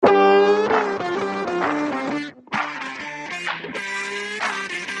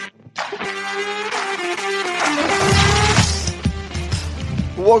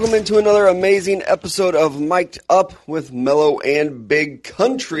welcome into another amazing episode of Mic'd Up with Mellow and Big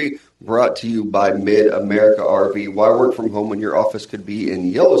Country, brought to you by Mid-America RV. Why work from home when your office could be in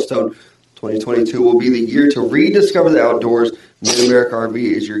Yellowstone? 2022 will be the year to rediscover the outdoors. Mid-America RV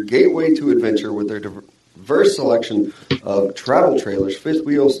is your gateway to adventure with their diverse selection of travel trailers, fifth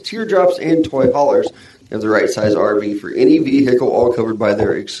wheels, teardrops, and toy haulers. They have the right size RV for any vehicle, all covered by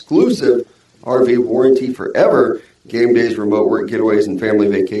their exclusive RV warranty forever. Game days, remote work getaways, and family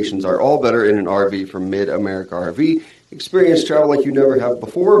vacations are all better in an RV from Mid-America RV. Experience travel like you never have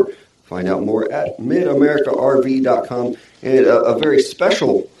before. Find out more at midamericarv.com. And a very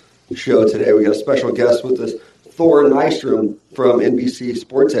special show today. We got a special guest with us, Thor Nystrom from NBC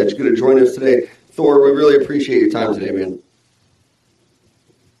Sports Edge. Going to join us today. Thor, we really appreciate your time today, man.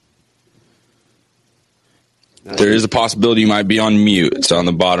 There is a possibility you might be on mute. It's on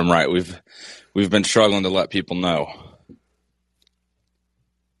the bottom right. We've been struggling to let people know.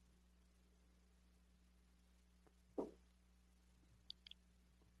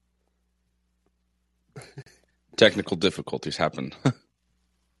 Technical difficulties happen.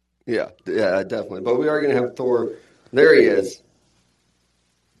 Yeah, definitely. But we are going to have Thor. There he is.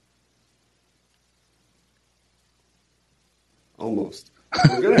 Almost.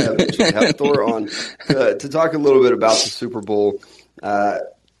 We're going to have Thor on to talk a little bit about the Super Bowl.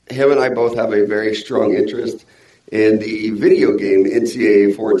 Him and I both have a very strong interest in the video game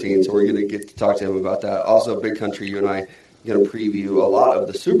NCAA 14, so we're going to get to talk to him about that. Also, Big Country, you and I are going to preview a lot of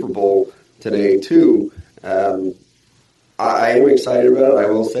the Super Bowl today, too. I am excited about it. I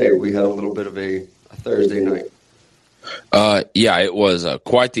will say we had a little bit of a Thursday night. Yeah, it was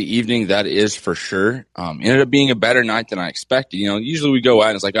quite the evening, that is for sure. Ended up being a better night than I expected. You know, usually we go out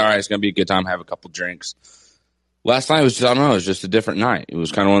and it's like, all right, it's going to be a good time, have a couple drinks. Last night was just, I don't know, it was just a different night. It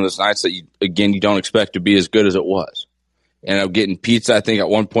was kind of one of those nights that, you don't expect to be as good as it was. Ended up getting pizza. I think at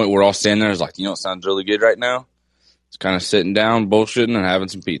one point we're all standing there. I was like, it sounds really good right now. It's kind of sitting down, bullshitting, and having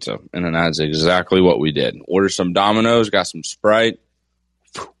some pizza. And then that's exactly what we did. Ordered some Domino's, got some Sprite.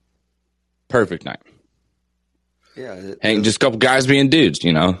 Perfect night. Yeah. Just a couple guys being dudes,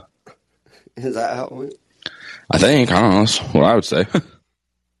 Is that how it went? I think. I don't know. That's what I would say.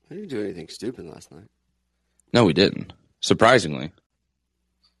 We didn't do anything stupid last night. No, we didn't. Surprisingly.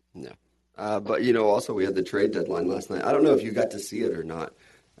 No. But, also we had the trade deadline last night. I don't know if you got to see it or not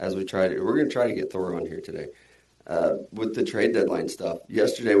as we tried it. We're going to try to get Thor on here today. With the trade deadline stuff,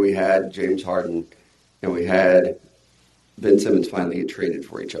 yesterday we had James Harden and we had Ben Simmons finally get traded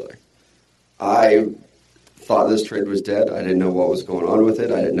for each other. I thought this trade was dead. I didn't know what was going on with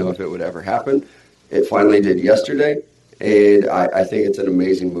it. I didn't know if it would ever happen. It finally did yesterday, and I think it's an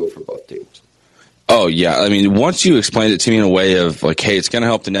amazing move for both teams. Oh, yeah. I mean, once you explained it to me in a way of like, hey, it's going to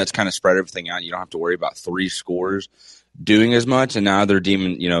help the Nets kind of spread everything out. You don't have to worry about three scores doing as much, and now they're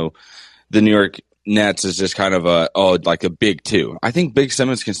deeming, the New York Nets is just kind of like a big two. I think Big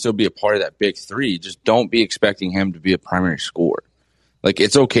Simmons can still be a part of that big three. Just don't be expecting him to be a primary scorer. Like,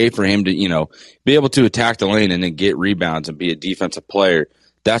 it's okay for him to, be able to attack the lane and then get rebounds and be a defensive player.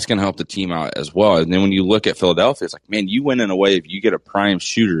 That's going to help the team out as well. And then when you look at Philadelphia, it's like, man, you win in a way if you get a prime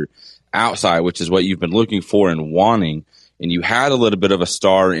shooter outside, which is what you've been looking for and wanting. And you had a little bit of a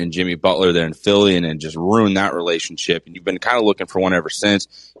star in Jimmy Butler there in Philly and just ruined that relationship. And you've been kind of looking for one ever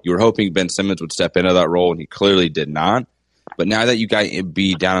since. You were hoping Ben Simmons would step into that role, and he clearly did not. But now that you got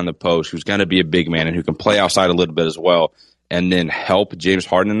Embiid down on the post, who's going to be a big man and who can play outside a little bit as well, and then help James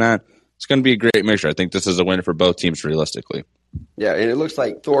Harden in that, it's going to be a great mixture. I think this is a win for both teams realistically. Yeah, and it looks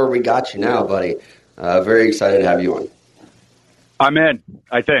like, Thor, we got you now, buddy. Very excited to have you on. I'm in,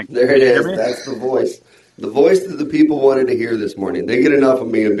 I think. There it is. That's the voice. The voice that the people wanted to hear this morning. They get enough of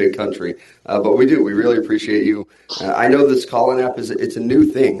me in Big Country, but we do. We really appreciate you. I know this call-in app it's a new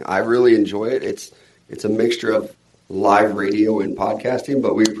thing. I really enjoy it. It's a mixture of live radio and podcasting,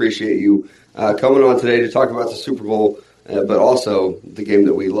 but we appreciate you coming on today to talk about the Super Bowl, but also the game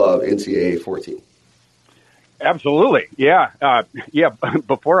that we love, NCAA 14. Absolutely, yeah.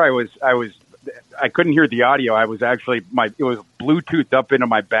 Before I couldn't hear the audio. I was actually it was Bluetooth up into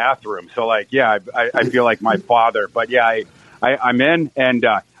my bathroom. So I feel like my father. But yeah, I'm in, and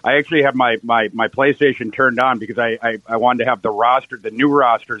I actually have my PlayStation turned on because I wanted to have the new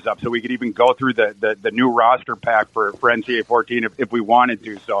rosters up so we could even go through the new roster pack for NCAA 14 if we wanted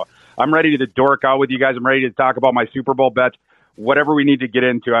to. So I'm ready to dork out with you guys. I'm ready to talk about my Super Bowl bets, whatever we need to get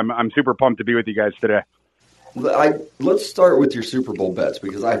into. I'm super pumped to be with you guys today. Let's start with your Super Bowl bets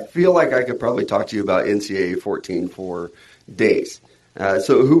because I feel like I could probably talk to you about NCAA 14 for days.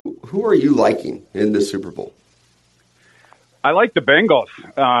 So who are you liking in this Super Bowl? I like the Bengals.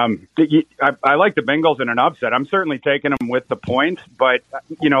 I like the Bengals in an upset. I'm certainly taking them with the points, but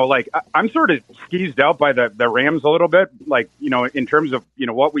I'm sort of skeezed out by the Rams a little bit, in terms of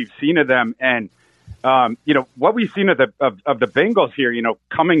what we've seen of them and what we've seen of the Bengals here.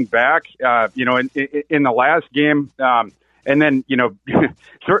 Coming back, in the last game, and then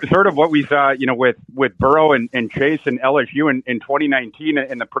sort of what we saw, with Burrow and Chase and LSU in 2019,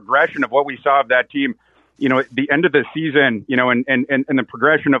 and the progression of what we saw of that team. At the end of the season, and the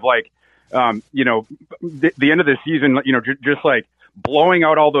progression of the end of the season, just like blowing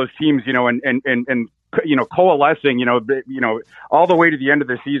out all those teams, and coalescing, all the way to the end of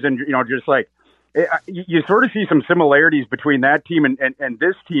the season, just like you sort of see some similarities between that team and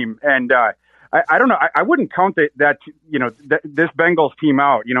this team. And I don't know, I wouldn't count that this Bengals team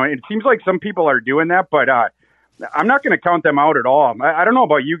out. It seems like some people are doing that, but I'm not going to count them out at all. I don't know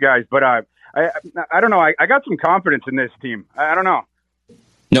about you guys, but I don't know. I got some confidence in this team. I don't know.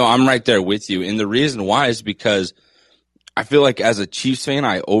 No, I'm right there with you. And the reason why is because I feel like as a Chiefs fan,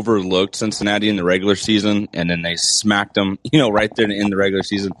 I overlooked Cincinnati in the regular season, and then they smacked them, right there in the regular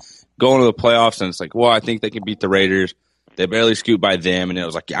season, going to the playoffs. And it's like, well, I think they can beat the Raiders. They barely scooped by them. And it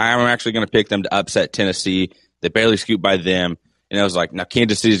was like, I'm actually going to pick them to upset Tennessee. They barely scooped by them. And it was like, now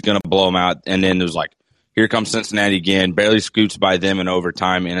Kansas City's going to blow them out. And then it was like, here comes Cincinnati again, barely scoops by them in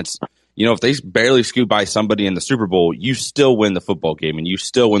overtime. And it's, if they barely scoop by somebody in the Super Bowl, you still win the football game, and you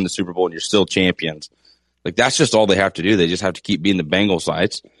still win the Super Bowl, and you're still champions. Like, that's just all they have to do. They just have to keep being the Bengals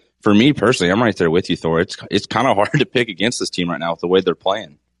sides. For me personally, I'm right there with you, Thor. It's kind of hard to pick against this team right now with the way they're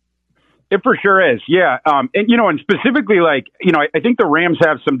playing. It for sure is, yeah. And specifically, I think the Rams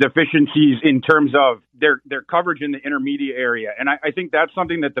have some deficiencies in terms of their coverage in the intermediate area, and I think that's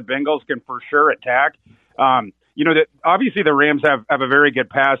something that the Bengals can for sure attack. That obviously the Rams have a very good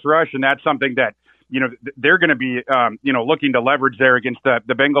pass rush, and that's something that, they're going to be, looking to leverage there against the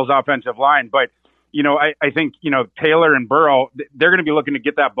Bengals offensive line. But, I think, Taylor and Burrow, they're going to be looking to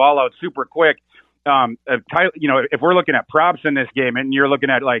get that ball out super quick. If we're looking at props in this game, and you're looking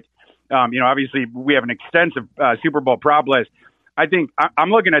at obviously we have an extensive Super Bowl prop list. I think I'm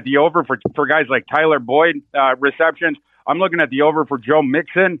looking at the over for guys like Tyler Boyd receptions. I'm looking at the over for Joe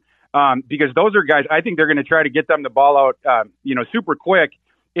Mixon. Because those are guys, I think they're going to try to get them the ball out, super quick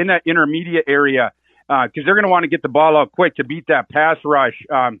in that intermediate area, because they're going to want to get the ball out quick to beat that pass rush.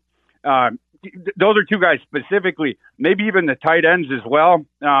 Those are two guys specifically, maybe even the tight ends as well.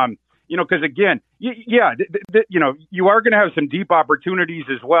 Because again, you are going to have some deep opportunities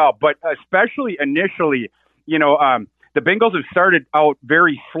as well, but especially initially, the Bengals have started out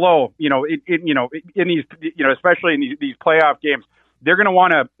very slow, in these, especially in these playoff games. They're going to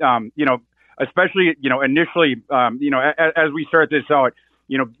want to, especially, initially, as we start this out,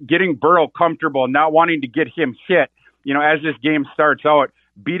 getting Burrow comfortable, not wanting to get him hit, as this game starts out,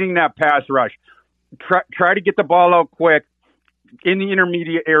 beating that pass rush, try to get the ball out quick in the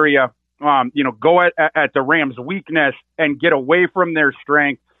intermediate area, go at the Rams' weakness and get away from their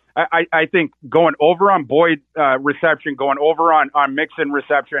strength. I think going over on Boyd reception, going over on Mixon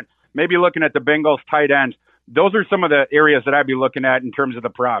reception, maybe looking at the Bengals tight ends. Those are some of the areas that I'd be looking at in terms of the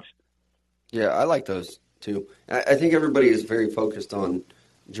props. Yeah, I like those too. I think everybody is very focused on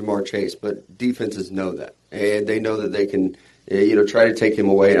Jamar Chase, but defenses know that, and they know that they can, try to take him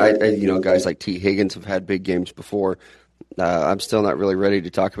away. Guys like T. Higgins have had big games before. I'm still not really ready to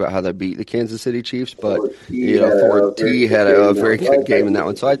talk about how they beat the Kansas City Chiefs, but Ford T had a very good game in that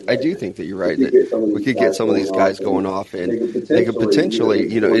one. So I do think that you're right that we could get some of these guys going off, and they could potentially,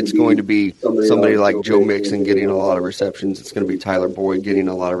 it's going to be somebody like Joe Mixon getting a lot of receptions. It's going to be Tyler Boyd getting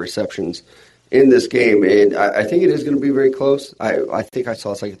a lot of receptions in this game, and I think it is going to be very close. I think I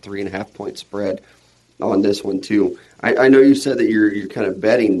saw it's like a 3.5 point spread on this one too. I know you said that you're kind of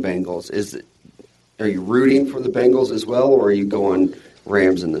betting Bengals. Are you rooting for the Bengals as well, or are you going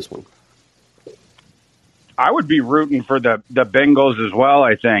Rams in this one? I would be rooting for the Bengals as well,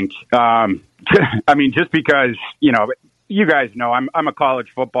 I think. I mean, just because, you guys know I'm a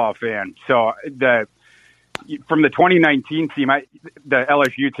college football fan. So from the 2019 team, the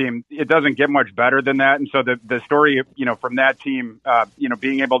LSU team, it doesn't get much better than that. And so the story, from that team,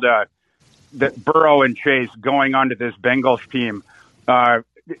 being able to, Burrow and Chase going onto this Bengals team, I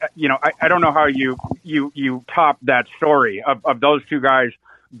don't know how you top that story of those two guys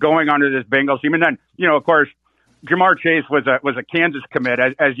going onto this Bengals team. And then, of course, Jamar Chase was a Kansas commit,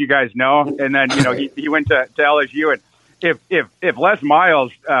 as you guys know. And then, he went to LSU. And if Les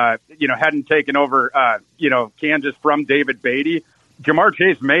Miles, hadn't taken over, Kansas from David Beatty, Jamar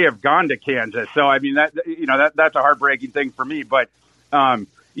Chase may have gone to Kansas. So, I mean, that's a heartbreaking thing for me. But,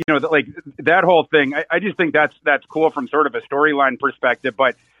 like that whole thing. I just think that's cool from sort of a storyline perspective.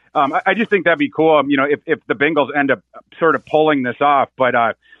 But I just think that'd be cool, if the Bengals end up sort of pulling this off. But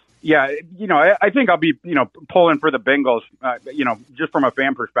yeah, I think I'll be, pulling for the Bengals, just from a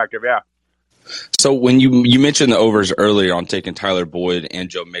fan perspective. Yeah. So when you mentioned the overs earlier on taking Tyler Boyd and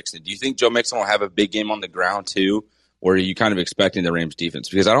Joe Mixon, do you think Joe Mixon will have a big game on the ground too? Or are you kind of expecting the Rams defense?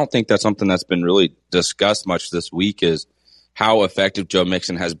 Because I don't think that's something that's been really discussed much this week, is how effective Joe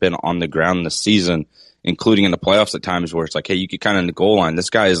Mixon has been on the ground this season, including in the playoffs at times where it's like, hey, you get kind of in the goal line. This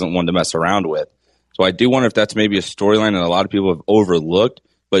guy isn't one to mess around with. So I do wonder if that's maybe a storyline that a lot of people have overlooked.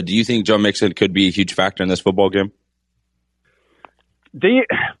 But do you think Joe Mixon could be a huge factor in this football game?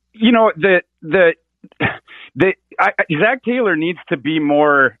 Zach Taylor needs to be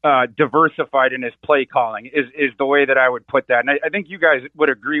more diversified in his play calling is the way that I would put that. And I think you guys would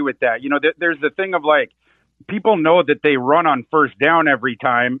agree with that. There's the thing of like, people know that they run on first down every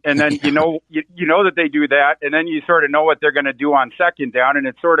time. And then, you know that they do that. And then you sort of know what they're going to do on second down. And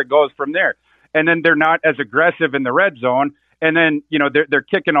it sort of goes from there. And then they're not as aggressive in the red zone. And then, they're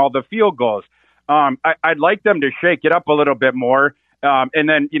kicking all the field goals. I'd like them to shake it up a little bit more. And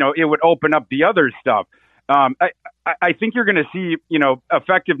then, it would open up the other stuff. I think you're going to see,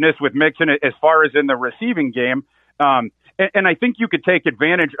 effectiveness with Mixon as far as in the receiving game. And I think you could take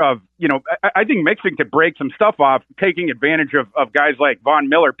advantage of, I think Mixon could break some stuff off, taking advantage of guys like Von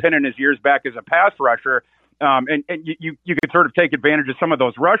Miller pinning his ears back as a pass rusher. And you could sort of take advantage of some of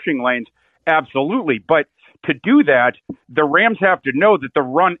those rushing lanes. Absolutely. But to do that, the Rams have to know that the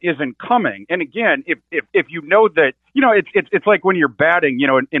run isn't coming. And again, if you know that, it's like when you're batting,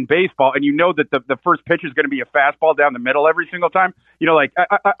 in baseball, and you know that the first pitch is going to be a fastball down the middle every single time.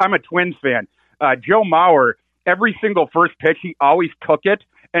 I'm a Twins fan. Joe Mauer, every single first pitch, he always took it.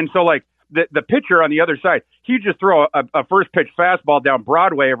 And so like the pitcher on the other side, he'd just throw a first pitch fastball down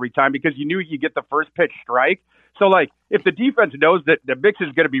Broadway every time because you knew you get the first pitch strike. So like if the defense knows that the mix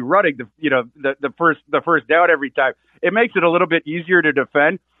is going to be running the first down every time, it makes it a little bit easier to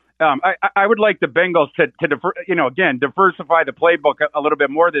defend. I would like the Bengals to diversify the playbook a little bit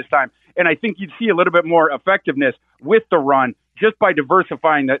more this time. And I think you'd see a little bit more effectiveness with the run just by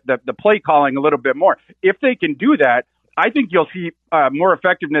diversifying the play calling a little bit more. If they can do that, I think you'll see more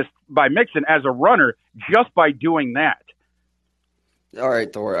effectiveness by Mixon as a runner just by doing that. All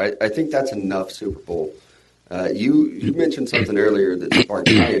right, Thor, I think that's enough Super Bowl. You mentioned something earlier that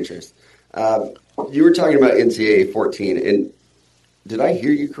sparked my interest. You were talking about NCAA 14, and did I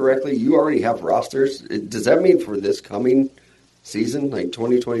hear you correctly? You already have rosters. Does that mean for this coming season, like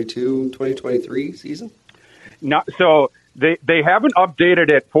 2022, 2023 season? No, so they haven't updated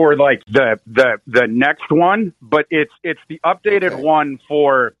it for like the next one, but it's the updated one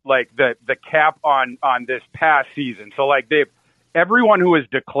for like the cap on this past season. So like everyone who is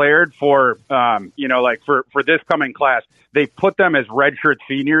declared for, for this coming class, they put them as redshirt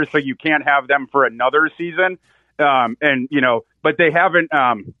seniors, so you can't have them for another season. But they haven't,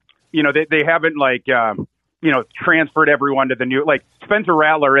 they haven't transferred everyone to the new, like Spencer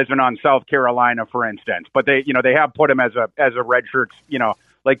Rattler isn't on South Carolina, for instance, but they have put him as a redshirt,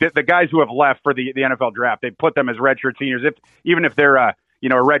 like the guys who have left for the NFL draft, they put them as redshirt seniors, even if they're a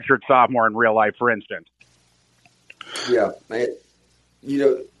redshirt sophomore in real life, for instance. Yeah,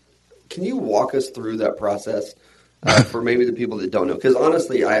 can you walk us through that process for maybe the people that don't know? Because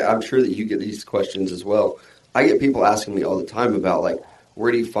honestly, I'm sure that you get these questions as well. I get people asking me all the time about, like,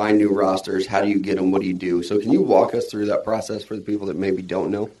 where do you find new rosters? How do you get them? What do you do? So can you walk us through that process for the people that maybe don't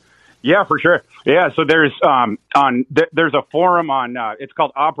know? Yeah, for sure. Yeah, so there's there's a forum on it's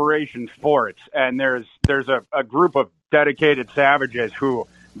called Operation Sports, and there's a group of dedicated savages who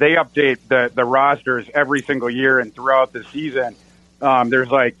they update the rosters every single year and throughout the season.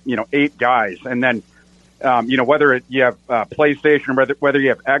 There's 8 guys, and then whether you have PlayStation or whether you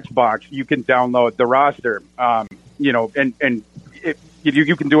have Xbox, you can download the roster. And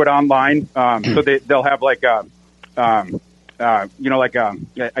you can do it online. So they'll have a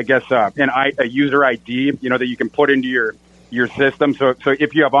user ID, that you can put into your system. So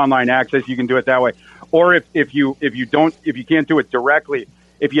if you have online access, you can do it that way. Or if you can't do it directly,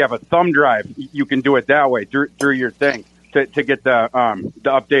 if you have a thumb drive, you can do it that way through your thing to get the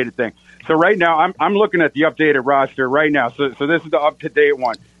updated thing. So right now, I'm looking at the updated roster right now. So this is the up-to-date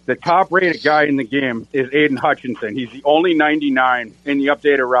one. The top-rated guy in the game is Aiden Hutchinson. He's the only 99 in the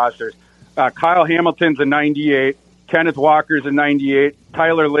updated rosters. Kyle Hamilton's a 98. Kenneth Walker's a 98.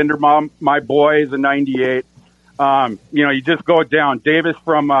 Tyler Linderbaum, my boy, is a 98. You just go down. Davis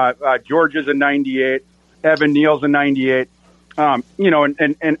from Georgia's a 98. Evan Neal's a 98. And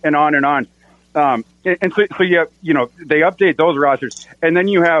on and on. So they update those rosters, and then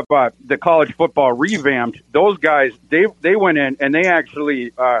you have the college football revamped. Those guys, they went in and they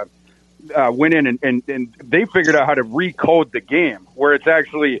actually went in and they figured out how to recode the game where it's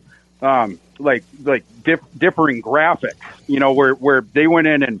actually differing graphics. Where they went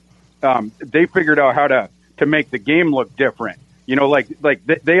in and they figured out how to make the game look different.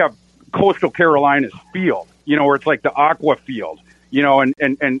 They have Coastal Carolina's field. Where it's like the Aqua Field. And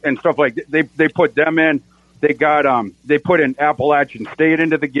stuff like that. They put them in. They put in Appalachian State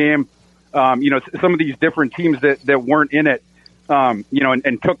into the game. Some of these different teams that weren't in it.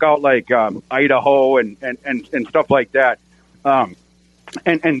 And took out like Idaho and stuff like that. And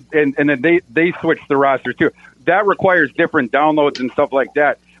then they switched the roster too. That requires different downloads and stuff like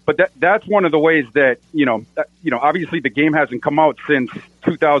that. But that's one of the ways that obviously the game hasn't come out since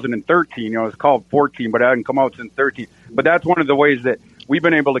 2013. It's called 14, but it hasn't come out since 13. But that's one of the ways that we've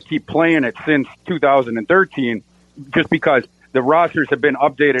been able to keep playing it since 2013, just because the rosters have been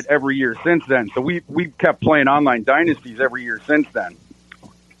updated every year since then. So we've kept playing online dynasties every year since then.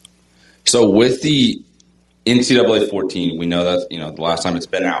 So with the NCAA 14, we know that the last time it's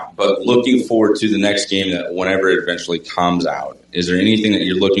been out, but looking forward to the next game that whenever it eventually comes out, is there anything that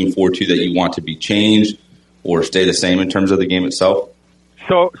you're looking forward to that you want to be changed or stay the same in terms of the game itself?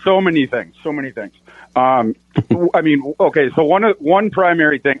 So many things. Okay. So one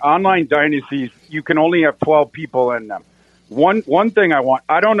primary thing, online dynasties, you can only have 12 people in them. One thing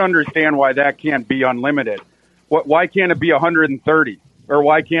I don't understand why that can't be unlimited. Why can't it be 130? Or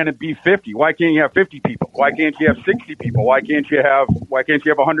why can't it be 50? Why can't you have 50 people? Why can't you have 60 people? Why can't you have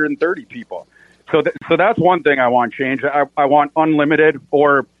 130 people? So that's one thing I want changed. I want unlimited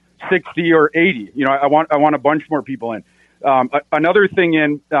or 60 or 80. I want a bunch more people in. Another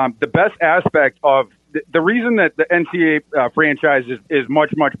thing the best aspect of the reason that the NCAA franchise is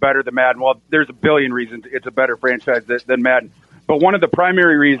much, much better than Madden. Well, there's a billion reasons it's a better franchise than Madden. But one of the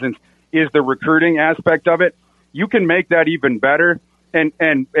primary reasons is the recruiting aspect of it. You can make that even better. And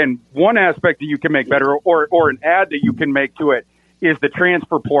one aspect that you can make better or an add that you can make to it is the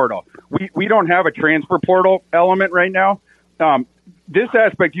transfer portal. We don't have a transfer portal element right now. This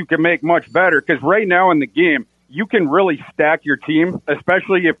aspect you can make much better because right now in the game, you can really stack your team,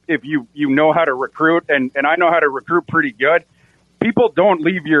 especially if you know how to recruit. And I know how to recruit pretty good. People don't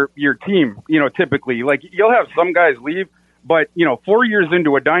leave your team, typically. Like you'll have some guys leave, but 4 years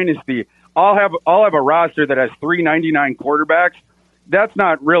into a dynasty, I'll have a roster that has 399 quarterbacks. That's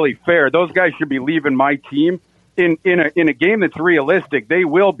not really fair. Those guys should be leaving my team in a game that's realistic. They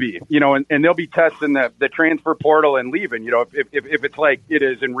will be, and they'll be testing the transfer portal and leaving, if it's like it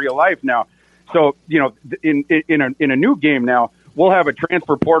is in real life now. So, in a new game now, we'll have a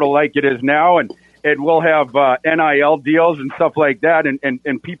transfer portal like it is now, and we'll have NIL deals and stuff like that,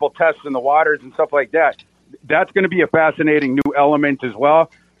 and people testing the waters and stuff like that. That's going to be a fascinating new element as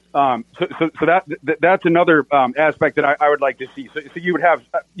well. So that's another aspect that I would like to see. So you would have,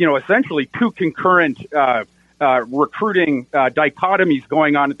 essentially two concurrent recruiting dichotomies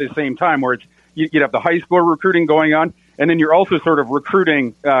going on at the same time, where you'd have the high school recruiting going on, and then you're also sort of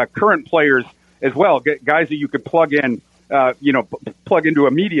recruiting current players as well, guys that you could plug in, plug into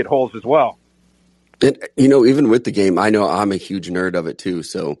immediate holes as well. And, even with the game, I know I'm a huge nerd of it too.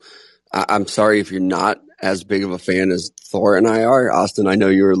 So I'm sorry if you're not as big of a fan as Thor and I are. Austin, I know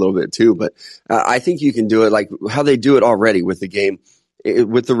you're a little bit too, but I think you can do it like how they do it already with the game,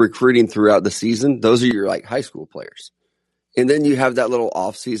 with the recruiting throughout the season. Those are your like high school players. And then you have that little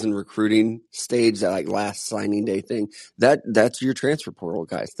off-season recruiting stage, that like last signing day thing. That's your transfer portal,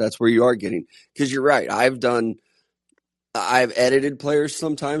 guys. That's where you are getting. Because you're right. I've edited players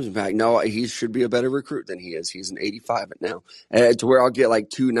sometimes. In fact, no, he should be a better recruit than he is. He's an 85 at now. To where I'll get like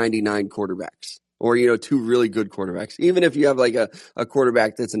 299 quarterbacks. Or, two really good quarterbacks. Even if you have like a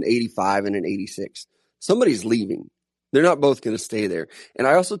quarterback that's an 85 and an 86. Somebody's leaving. They're not both going to stay there. And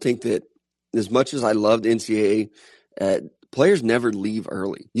I also think that as much as I loved NCAA, players never leave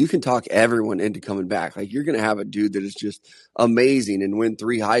early. You can talk everyone into coming back. Like you're going to have a dude that is just amazing and win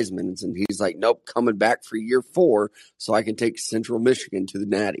 3 Heismans. And he's like, nope, coming back for year 4 so I can take Central Michigan to the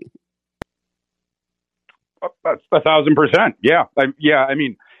Natty. 1,000%. Yeah. I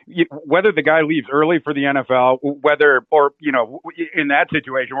mean, whether the guy leaves early for the NFL, in that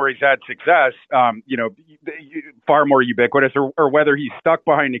situation where he's had success, far more ubiquitous, or whether he's stuck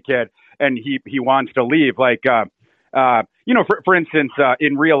behind a kid and he wants to leave. Like, for instance,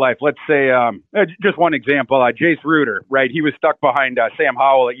 in real life, let's say, just one example, Jace Ruder, right? He was stuck behind Sam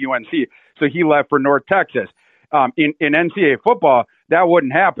Howell at UNC, so he left for North Texas. In NCAA football, that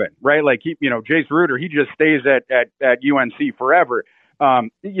wouldn't happen, right? Like Jace Ruder, he just stays at UNC forever.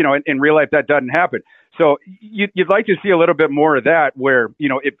 In real life that doesn't happen. So you'd like to see a little bit more of that, where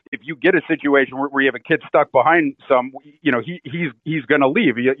if you get a situation where you have a kid stuck behind he's going to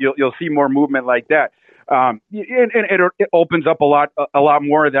leave. You'll see more movement like that, and it opens up a lot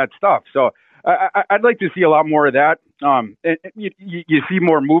more of that stuff. So I'd like to see a lot more of that. And you see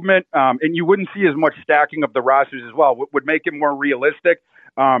more movement, and you wouldn't see as much stacking of the rosters as well. Would make it more realistic,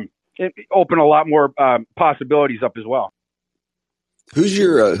 and open a lot more possibilities up as well. Who's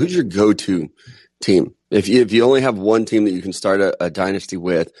your go-to team? If you only have one team that you can start a dynasty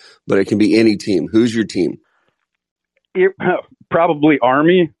with, but it can be any team, who's your team? Probably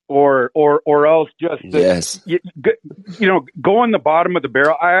Army or else just yes. Go in the bottom of the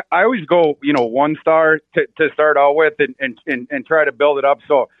barrel. I always go 1 star to start out with and try to build it up.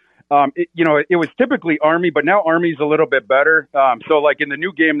 So it was typically Army, but now Army's a little bit better. So like in the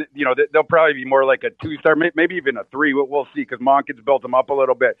new game, they'll probably be more like a 2 star, maybe even a 3. We'll see, because Monken's built them up a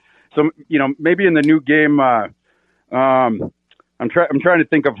little bit. So maybe in the new game, I'm trying to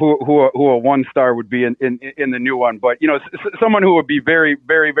think of who a 1 star would be in the new one, but someone who would be very,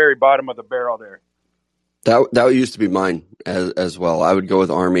 very, very bottom of the barrel there. That used to be mine as well. I would go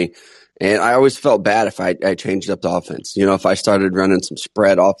with Army. And I always felt bad if I changed up the offense. If I started running some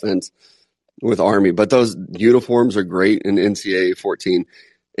spread offense with Army. But those uniforms are great in NCAA 14.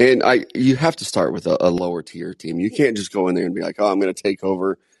 And you have to start with a lower tier team. You can't just go in there and be like, oh, I'm going to take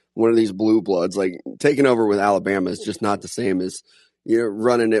over one of these blue bloods. Like taking over with Alabama is just not the same as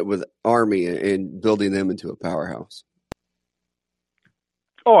running it with Army and building them into a powerhouse.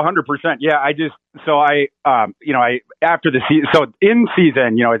 Oh, 100%. Yeah. After the season, so in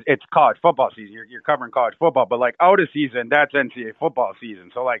season, it's college football season. You're covering college football, but like out of season, that's NCAA football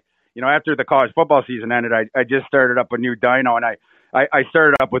season. So like, after the college football season ended, I just started up a new dyno, and I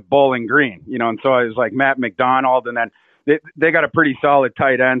started up with Bowling Green, and so I was like Matt McDonald, and then they got a pretty solid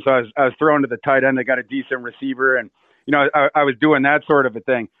tight end. So I was thrown to the tight end. They got a decent receiver, and, I was doing that sort of a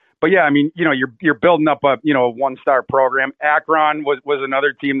thing. But yeah, you're building up a 1 star program. Akron was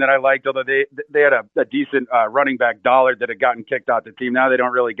another team that I liked, although they had a decent running back, Dollard, that had gotten kicked out the team. Now they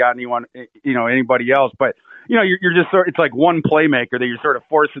don't really got anyone, anybody else. But you're just it's like one playmaker that you're sort of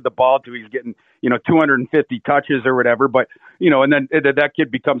forcing the ball to. He's getting 250 touches or whatever. But and then that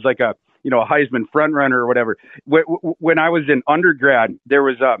kid becomes like a Heisman front runner or whatever. When I was in undergrad, there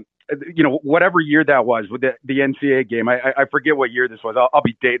was whatever year that was with the NCAA game. I forget what year this was. I'll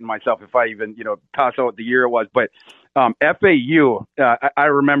be dating myself if I even, toss out the year it was. But FAU, I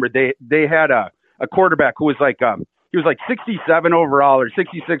remember they had a quarterback who was he was like 67 overall or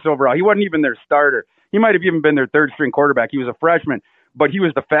 66 overall. He wasn't even their starter. He might have even been their third string quarterback. He was a freshman, but he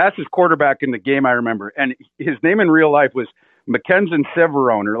was the fastest quarterback in the game, I remember. And his name in real life was Mackenzie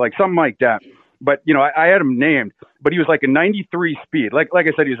Severone or like something like that. But, I had him named, but he was like a 93 speed. Like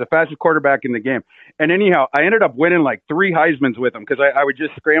I said, he was the fastest quarterback in the game. And anyhow, I ended up winning like 3 Heismans with him, because I would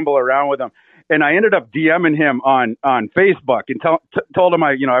just scramble around with him. And I ended up DMing him on Facebook and told him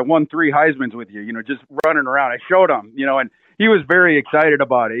I won 3 Heismans with you, just running around. I showed him, and he was very excited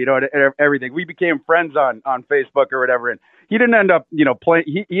about it, everything. We became friends on Facebook or whatever. And he didn't end up,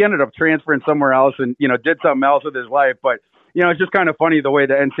 playing. He ended up transferring somewhere else and, did something else with his life. But it's just kind of funny the way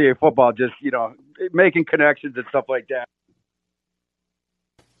the NCAA football just, making connections and stuff like that.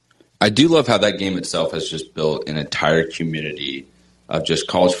 I do love how that game itself has just built an entire community of just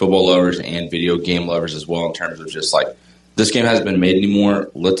college football lovers and video game lovers as well, in terms of just like, this game hasn't been made anymore.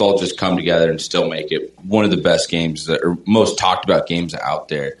 Let's all just come together and still make it one of the best games or most talked about games out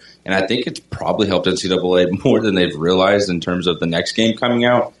there. And I think it's probably helped NCAA more than they've realized in terms of the next game coming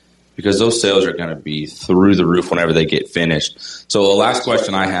out, because those sales are going to be through the roof whenever they get finished. So the last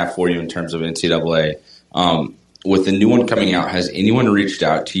question I have for you in terms of NCAA, with the new one coming out, has anyone reached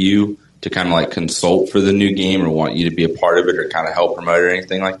out to you to kind of like consult for the new game or want you to be a part of it or kind of help promote it or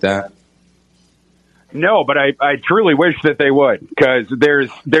anything like that? No, but I truly wish that they would, because there's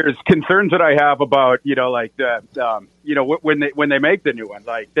concerns that I have about, when they make the new one,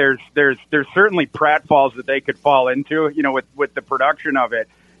 like there's certainly pratfalls that they could fall into, with the production of it.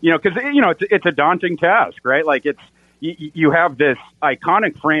 Because it's a daunting task, right? Like you have this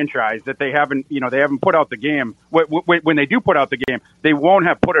iconic franchise that they haven't put out the game. When they do put out the game, they won't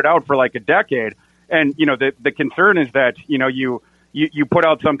have put it out for like a decade. And the concern is that you put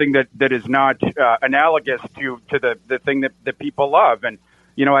out something that is not analogous to the thing that people love. And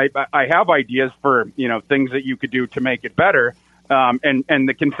I have ideas for things that you could do to make it better. And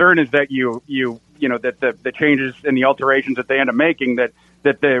the concern is that that the changes and the alterations that they end up making that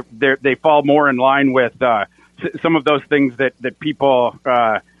they fall more in line with some of those things that people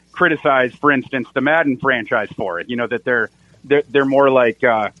criticize, for instance, the Madden franchise for it. That they're more like,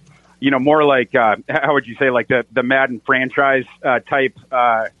 more like, how would you say, like the Madden franchise type,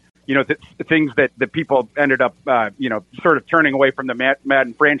 things that the people ended up, sort of turning away from the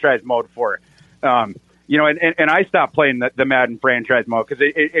Madden franchise mode for. And I stopped playing the Madden franchise mode because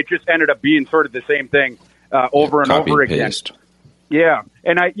it just ended up being sort of the same thing over and over again. Paste. Yeah.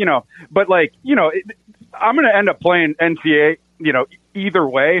 And I'm going to end up playing NCAA, either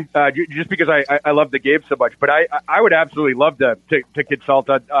way, just because I love the game so much. But I would absolutely love to consult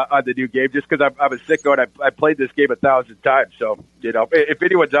on the new game just because I'm a sicko and I played this game 1,000 times. So, if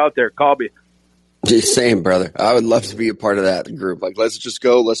anyone's out there, call me. Same, brother. I would love to be a part of that group. Like, let's just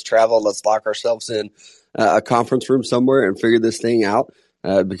go, let's travel, let's lock ourselves in a conference room somewhere and figure this thing out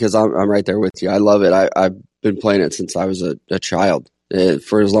because I'm right there with you. I love it. I've been playing it since I was a child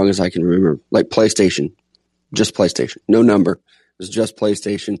for as long as I can remember. Like PlayStation, just PlayStation, no number. It was just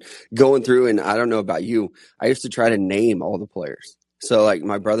PlayStation. Going through, and I don't know about you, I used to try to name all the players. So like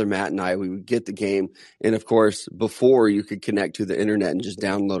my brother Matt and I, we would get the game. And of course, before you could connect to the internet and just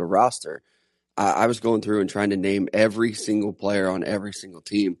download a roster, I was going through and trying to name every single player on every single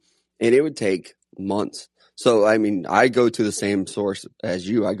team. And it would take months. So, I mean, I go to the same source as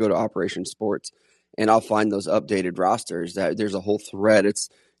you. I go to Operation Sports, and I'll find those updated rosters. That there's a whole thread. It's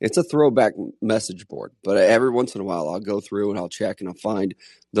a throwback message board. But every once in a while, I'll go through and I'll check and I'll find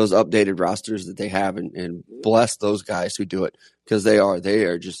those updated rosters that they have and bless those guys who do it because they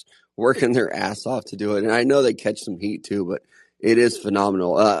are just working their ass off to do it. And I know they catch some heat too, but it is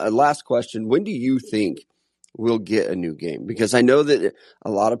phenomenal. Last question. When do you think we'll get a new game? Because I know that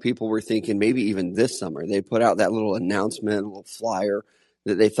a lot of people were thinking maybe even this summer. They put out that little announcement, a little flyer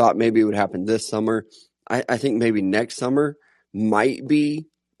that they thought maybe it would happen this summer. I think maybe next summer might be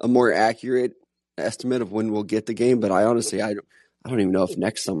a more accurate estimate of when we'll get the game. But I honestly, I don't even know if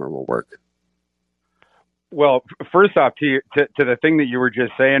next summer will work. Well, first off, to the thing that you were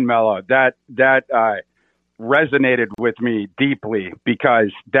just saying, Mello, that resonated with me deeply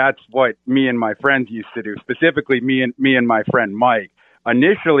because that's what me and my friends used to do. Specifically, me and my friend Mike.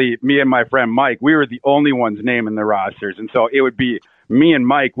 Initially, me and my friend Mike, we were the only ones naming the rosters, and so it would be me and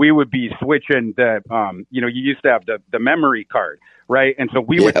Mike. We would be switching the, you used to have the memory card, right? And so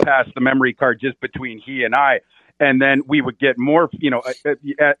we would pass the memory card just between he and I. And then we would get more,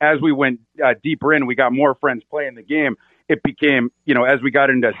 as we went deeper in, we got more friends playing the game. It became, as we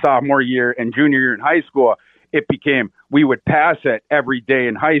got into sophomore year and junior year in high school, it became we would pass it every day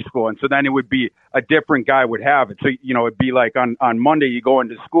in high school. And so then it would be a different guy would have it. So, it'd be like on Monday you go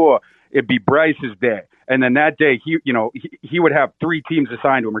into school, it'd be Bryce's day. And then that day, he would have 3 teams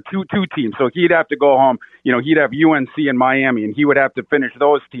assigned to him or two teams. So he'd have to go home. He'd have UNC and Miami, and he would have to finish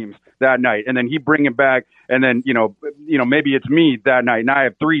those teams that night. And then he'd bring it back. And then, maybe it's me that night, and I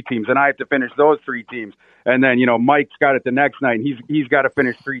have 3 teams, and I have to finish those 3 teams. And then, Mike's got it the next night, and he's got to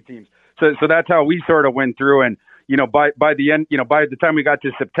finish 3 teams. So that's how we sort of went through. And, by the end, by the time we got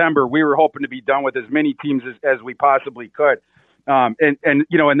to September, we were hoping to be done with as many teams as we possibly could. And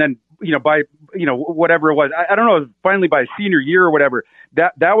then, by, whatever it was, I don't know, finally by senior year or whatever,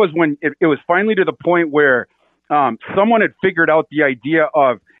 that was when it was finally to the point where someone had figured out the idea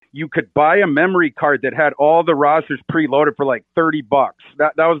of you could buy a memory card that had all the rosters preloaded for like $30.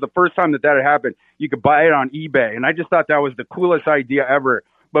 That was the first time that had happened. You could buy it on eBay. And I just thought that was the coolest idea ever.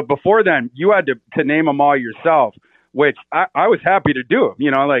 But before then, you had to name them all yourself, which I was happy to do.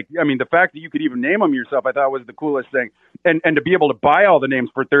 The fact that you could even name them yourself, I thought was the coolest thing. And to be able to buy all the names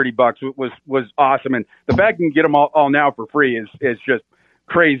for $30 was awesome. And the fact you can get them all now for free is just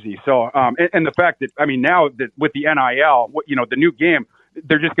crazy. So, and the fact that, now that with the NIL, the new game,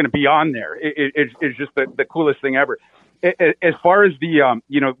 they're just going to be on there. It's just the coolest thing ever. As far as the,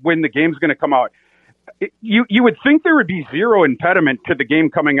 when the game's going to come out, you would think there would be zero impediment to the game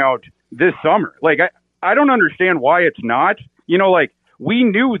coming out this summer. Like, I don't understand why it's not. We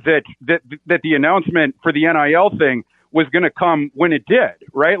knew that the announcement for the NIL thing was going to come when it did,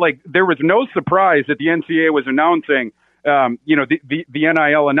 right? Like, there was no surprise that the NCAA was announcing, the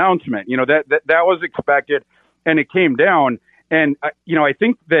NIL announcement. That was expected, and it came down. And, I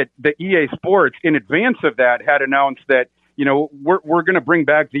think that the EA Sports, in advance of that, had announced that, we're going to bring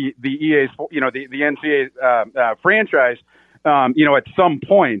back the EA, the NCAA franchise, at some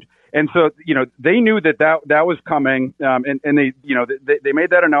point. And so, they knew that was coming, and they made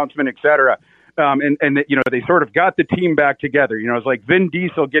that announcement, et cetera. And they sort of got the team back together. It's like Vin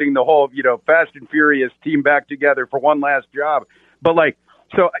Diesel getting the whole, Fast and Furious team back together for one last job. But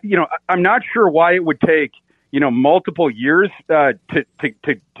I'm not sure why it would take, multiple years to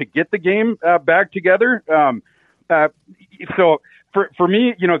get the game back together. So for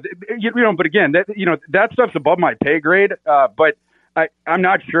me, but again, that stuff's above my pay grade. But I'm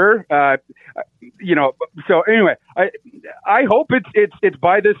not sure. So anyway, I hope it's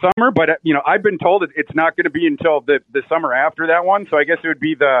by this summer, but I've been told it's not going to be until the summer after that one. So I guess it would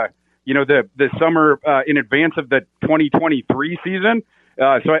be the summer in advance of the 2023 season.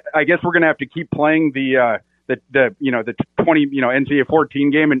 So I guess we're going to have to keep playing the 20 NCAA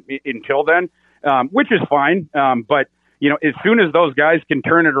 14 game until then, which is fine. But as soon as those guys can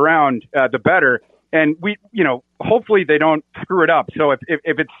turn it around, the better. And we, hopefully they don't screw it up. So if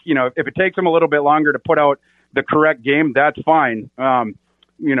it takes them a little bit longer to put out the correct game, that's fine. And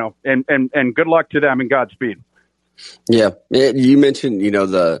good luck to them and Godspeed. Yeah. You mentioned,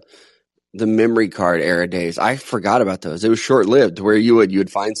 the memory card era days. I forgot about those. It was short lived where you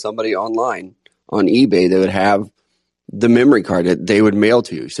would find somebody online on eBay that would have the memory card that they would mail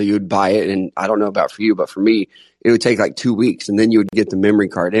to you. So you would buy it. And I don't know about for you, but for me, it would take like 2 weeks and then you would get the memory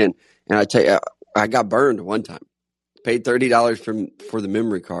card in. And I tell you, I got burned one time. Paid $30 for the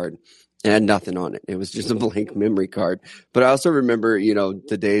memory card and had nothing on it. It was just a blank memory card. But I also remember,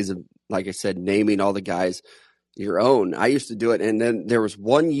 the days of, like I said, naming all the guys your own. I used to do it. And then there was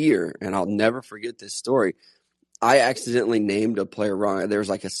 1 year, and I'll never forget this story. I accidentally named a player wrong. There was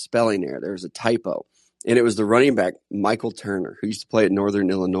like a spelling error. There was a typo. And it was the running back, Michael Turner, who used to play at Northern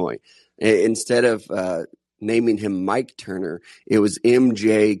Illinois. Instead of naming him Mike Turner, it was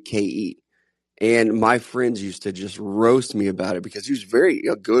MJKE. And my friends used to just roast me about it because he was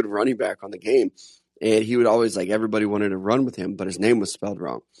a good running back on the game. And he would always everybody wanted to run with him, but his name was spelled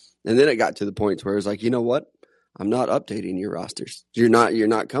wrong. And then it got to the point where it was like, you know what? I'm not updating your rosters. You're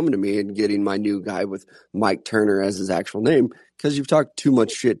not coming to me and getting my new guy with Mike Turner as his actual name because you've talked too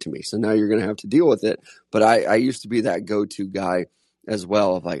much shit to me. So now you're going to have to deal with it. But I used to be that go-to guy as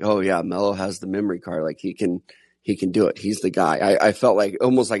well of oh yeah, Melo has the memory card. He can do it. He's the guy. I felt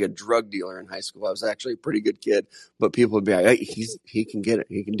almost like a drug dealer in high school. I was actually a pretty good kid, but people would be like, hey, he can get it.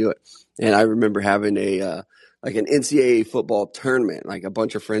 He can do it. And I remember having an NCAA football tournament, a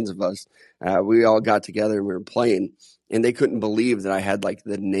bunch of friends of us. We all got together and we were playing, and they couldn't believe that I had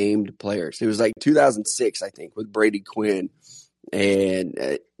the named players. It was 2006, I think, with Brady Quinn.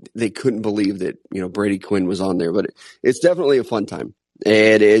 And they couldn't believe that, Brady Quinn was on there, but it's definitely a fun time.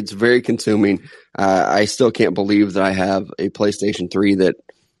 And it's very consuming. I still can't believe that I have a PlayStation 3 that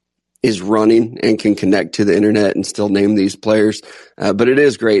is running and can connect to the internet and still name these players. But it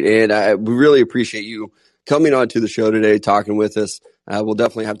is great. And we really appreciate you coming on to the show today, talking with us. We'll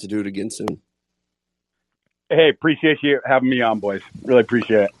definitely have to do it again soon. Hey, appreciate you having me on, boys. Really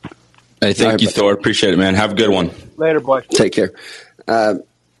appreciate it. Hey, thank you, Thor. Appreciate it, man. Have a good one. Later, boys. Take care.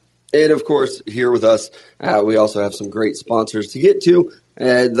 And, of course, here with us, we also have some great sponsors to get to.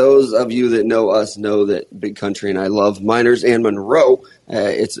 Those of you that know us know that Big Country and I love Miners and Monroe.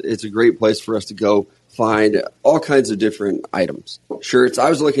 It's a great place for us to go find all kinds of different items. Shirts. I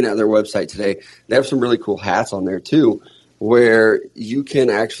was looking at their website today. They have some really cool hats on there, too, where you can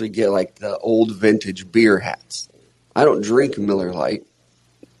actually get the old vintage beer hats. I don't drink Miller Lite,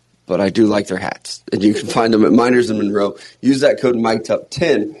 but I do like their hats. And you can find them at Miners and Monroe. Use that code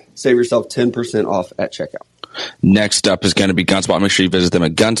MikeTup10. Save yourself 10% off at checkout. Next up is going to be Gunspot. Make sure you visit them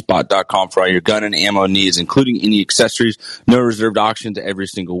at gunspot.com for all your gun and ammo needs, including any accessories. No reserved auctions every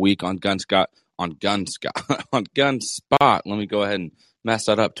single week on Gunspot. On Gunspot. Let me go ahead and mess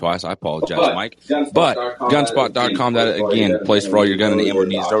that up twice. I apologize, Mike. But Gunspot.com, that again, place for all your gun and ammo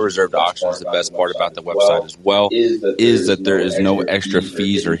needs. No reserved auctions. The best part about the website as well is that there is no extra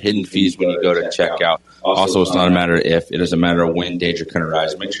fees or hidden fees when you go to checkout. Also, it's not a matter of if, it is a matter of when danger can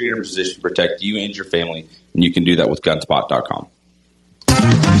arise. Make sure you're in a position to protect you and your family, and you can do that with Gunspot.com.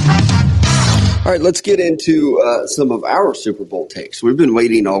 All right, let's get into some of our Super Bowl takes. We've been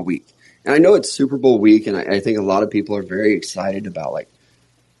waiting all week. And I know it's Super Bowl week, and I think a lot of people are very excited about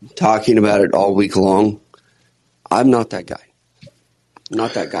talking about it all week long. I'm not that guy.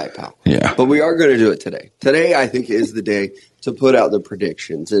 Not that guy, pal. Yeah. But we are going to do it today. Today, I think, is the day to put out the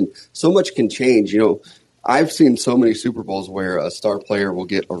predictions. And so much can change. I've seen so many Super Bowls where a star player will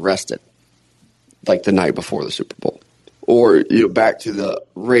get arrested the night before the Super Bowl. Or, back to the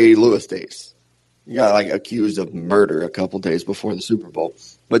Ray Lewis days. You got accused of murder a couple days before the Super Bowl.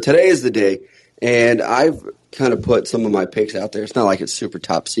 But today is the day, and I've kind of put some of my picks out there. It's not like it's super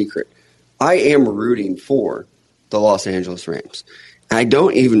top secret. I am rooting for the Los Angeles Rams. I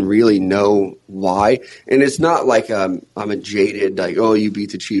don't even really know why. And it's not like I'm a jaded, you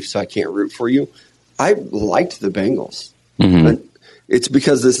beat the Chiefs, so I can't root for you. I liked the Bengals. Mm-hmm. But it's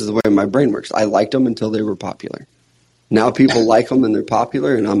because this is the way my brain works. I liked them until they were popular. Now people like them and they're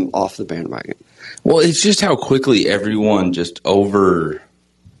popular, and I'm off the bandwagon. Well, it's just how quickly everyone just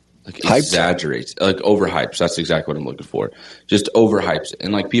exaggerates, overhypes. That's exactly what I'm looking for. Just overhypes it.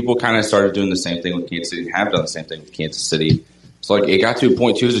 And like people kind of started doing the same thing with Kansas City, and have done the same thing with Kansas City. So like it got to a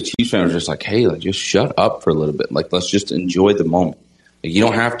point too as a Chiefs fan, I was just like, hey, like just shut up for a little bit. Like let's just enjoy the moment. Like you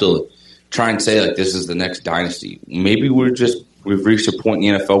don't have to try and say like this is the next dynasty. Maybe we've reached a point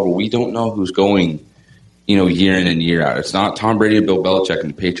in the NFL where we don't know who's going, year in and year out. It's not Tom Brady and Bill Belichick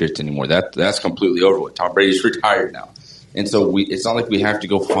and the Patriots anymore. That's completely over with. Tom Brady's retired now. And so it's not like we have to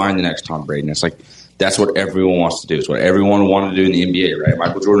go find the next Tom Brady. And it's like that's what everyone wants to do. It's what everyone wanted to do in the NBA, right?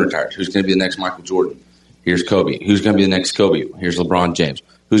 Michael Jordan retired. Who's going to be the next Michael Jordan? Here's Kobe. Who's going to be the next Kobe? Here's LeBron James.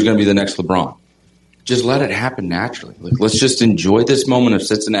 Who's going to be the next LeBron? Just let it happen naturally. Like, let's just enjoy this moment of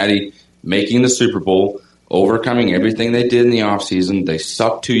Cincinnati making the Super Bowl, overcoming everything they did in the offseason. They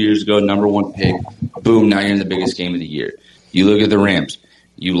sucked 2 years ago, number one pick. Boom, now you're in the biggest game of the year. You look at the Rams.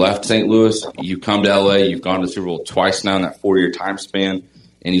 You left St. Louis. You come to L.A. You've gone to the Super Bowl twice now in that 4-year time span.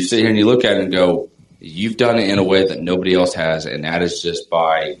 And you sit here and you look at it and go, you've done it in a way that nobody else has, and that is just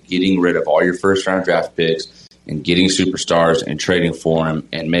by getting rid of all your first-round draft picks and getting superstars and trading for them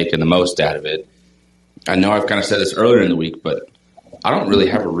and making the most out of it. I know I've kind of said this earlier in the week, but I don't really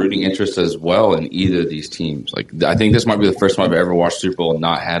have a rooting interest as well in either of these teams. Like I think this might be the first time I've ever watched Super Bowl and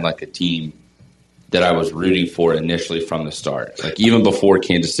not had like a team that I was rooting for initially from the start. Like even before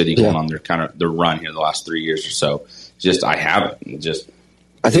Kansas City going on their run here the last 3 years or so. Just I haven't.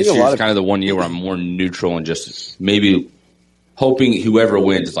 I think a lot of kind of the 1 year where I'm more neutral and just maybe hoping whoever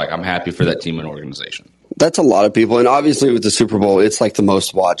wins is like I'm happy for that team and organization. That's a lot of people, and obviously with the Super Bowl, it's like the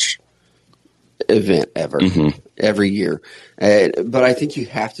most watched event ever, every year. But I think you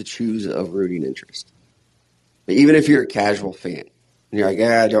have to choose a rooting interest, even if you're a casual fan. And you're like,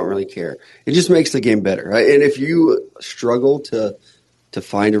 I don't really care. It just makes the game better, right? And if you struggle to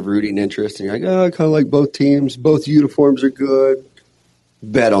find a rooting interest, and you're like, I kind of like both teams, both uniforms are good.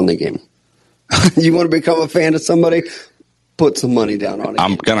 Bet on the game. You want to become a fan of somebody? Put some money down on it.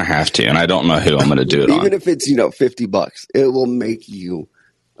 I'm going to have to, and I don't know who I'm going to do it on. Even if it's, $50, it will make you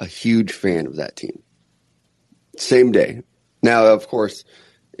a huge fan of that team. Same day. Now, of course,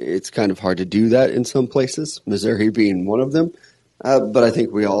 it's kind of hard to do that in some places, Missouri being one of them. But I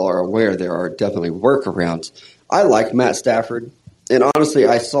think we all are aware there are definitely workarounds. I like Matt Stafford. And honestly,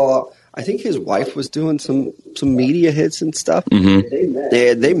 I think his wife was doing some media hits and stuff.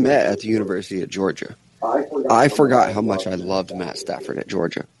 They met at the University of Georgia. I forgot how much I loved Matt Stafford at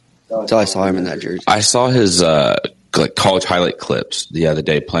Georgia until I saw him in that jersey. I saw his college highlight clips the other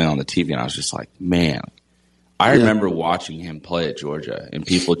day playing on the TV, and I was just like, man. I remember watching him play at Georgia and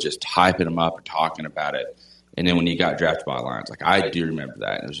people just hyping him up and talking about it. And then when he got drafted by the Lions, I do remember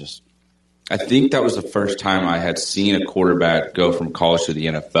that. It was just, I think that was the first time I had seen a quarterback go from college to the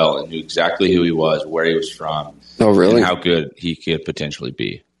NFL and knew exactly who he was, where he was from, and how good he could potentially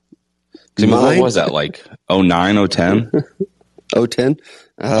be. What was that, like 09, 010? 010?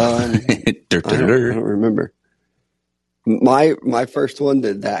 I don't remember. My first one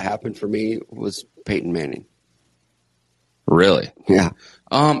that happened for me was Peyton Manning. Really? Yeah.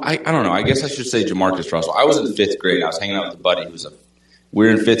 I don't know. I guess I should say Jamarcus Russell. I was in 5th grade. I was hanging out with a buddy we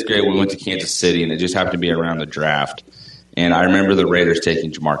were in 5th grade. We went to Kansas City, and it just happened to be around the draft. And I remember the Raiders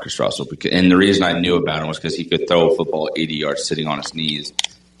taking Jamarcus Russell. And the reason I knew about him was because he could throw a football 80 yards sitting on his knees.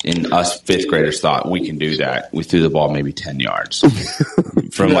 And us 5th graders thought we can do that. We threw the ball maybe 10 yards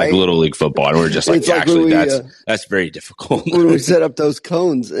from like Little League football. And we're just like, that's very difficult. When we set up those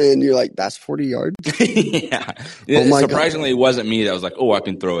cones and you're like, that's 40 yards? Yeah. Oh surprisingly, God. It wasn't me that was like, I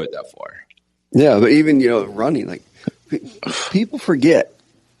can throw it that far. Yeah, but even, running, like people forget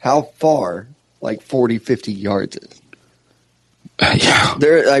how far like 40, 50 yards is. Yeah.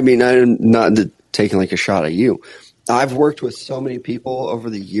 I'm not taking like a shot at you. I've worked with so many people over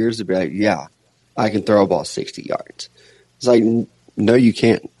the years to be like, I can throw a ball 60 yards. It's like, no, you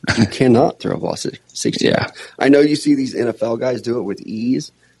can't. You cannot throw a ball 60 yards. I know you see these NFL guys do it with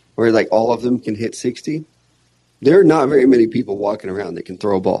ease, where like all of them can hit 60. There are not very many people walking around that can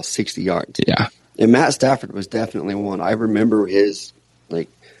throw a ball 60 yards. Yeah. And Matt Stafford was definitely one. I remember his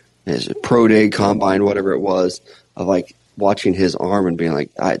pro day combine, whatever it was, of like watching his arm and being like,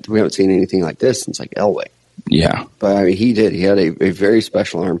 we haven't seen anything like this since like Elway. Yeah. But he did. He had a very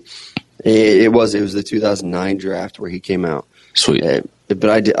special arm. It was the 2009 draft where he came out. Sweet.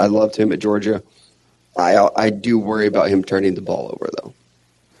 But I loved him at Georgia. I do worry about him turning the ball over, though.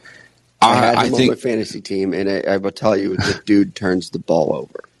 I had him on my fantasy team, and I will tell you, the dude turns the ball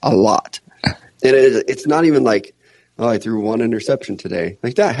over a lot. And it's not even like, I threw one interception today.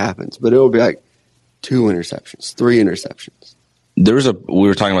 Like, that happens. But it will be like, 2 interceptions, 3 interceptions. We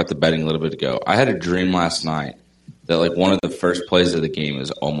were talking about the betting a little bit ago. I had a dream last night that like one of the first plays of the game is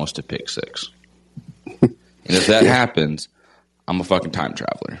almost a pick six. And if that happens, I'm a fucking time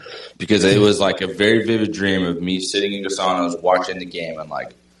traveler. Because it was like a very vivid dream of me sitting in Gasano's watching the game and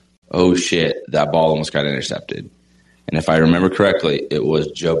like, oh shit, that ball almost got intercepted. And if I remember correctly, it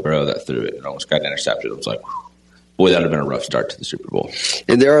was Joe Burrow that threw it and almost got intercepted. It was like, boy, that would have been a rough start to the Super Bowl.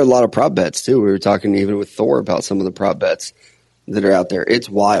 And there are a lot of prop bets, too. We were talking even with Thor about some of the prop bets that are out there. It's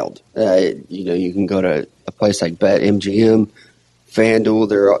wild. You can go to a place like BetMGM, FanDuel.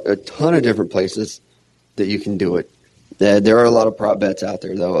 There are a ton of different places that you can do it. There are a lot of prop bets out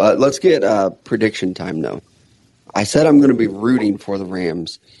there, though. Let's get prediction time, though. I said I'm going to be rooting for the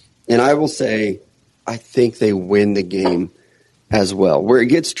Rams, and I will say I think they win the game as well. Where it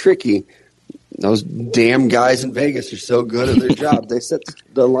gets tricky, those damn guys in Vegas are so good at their job. They set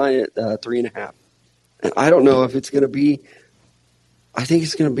the line at 3.5. And I don't know if it's going to be – I think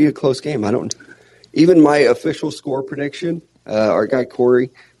it's going to be a close game. Even my official score prediction, our guy Corey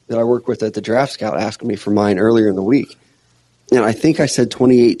that I work with at the Draft Scout asked me for mine earlier in the week. And I think I said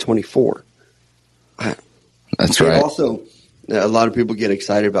 28-24. That's right. Also, a lot of people get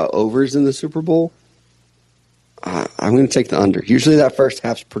excited about overs in the Super Bowl. I'm going to take the under. Usually that first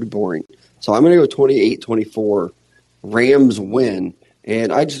half's pretty boring. So I'm going to go 28-24. Rams win.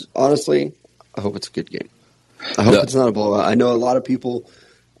 And I just, honestly, I hope it's a good game. I hope it's not a blowout. I know a lot of people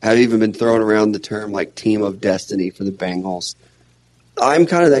have even been throwing around the term like team of destiny for the Bengals. I'm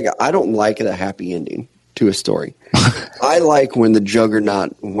kind of that guy. I don't like a happy ending to a story. I like when the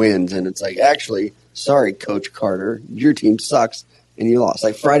juggernaut wins and it's like, actually, sorry, Coach Carter, your team sucks and you lost.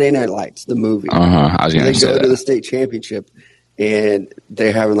 Like Friday Night Lights, the movie. I was going to say They go to the state championship and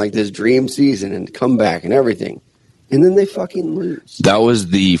they're having like this dream season and comeback and everything. And then they fucking lose. That was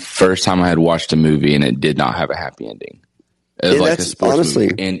the first time I had watched a movie and it did not have a happy ending. It was like a sports honestly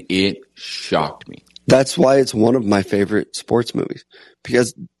movie, and it shocked me. That's why it's one of my favorite sports movies,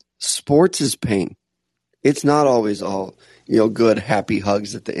 because sports is pain. It's not always all, good, happy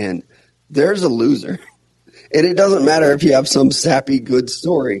hugs at the end. There's a loser. And it doesn't matter if you have some sappy, good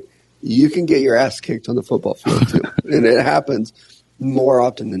story. You can get your ass kicked on the football field, too. And it happens more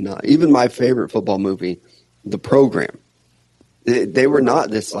often than not. Even my favorite football movie, The Program, they were not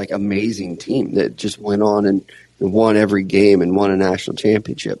this, like, amazing team that just went on and won every game and won a national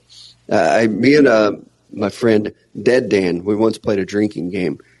championship. Me and my friend Dead Dan, we once played a drinking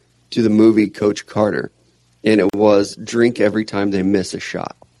game to the movie Coach Carter. And it was drink every time they miss a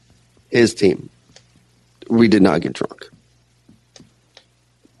shot. His team. We did not get drunk.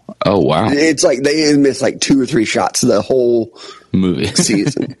 Oh, wow. It's like they missed like 2 or 3 shots the whole movie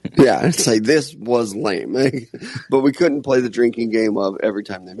season. Yeah, it's like this was lame. But we couldn't play the drinking game of every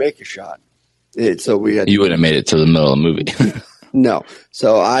time they make a shot. So we had. You wouldn't have made it to the middle of the movie. No.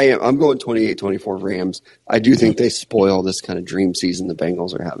 So I'm going 28-24 Rams. I do think they spoil this kind of dream season the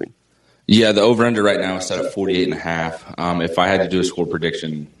Bengals are having. Yeah, the over-under right now is set at 48.5. If I had to do a score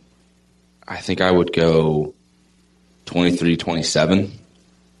prediction, I think I would go 23-27,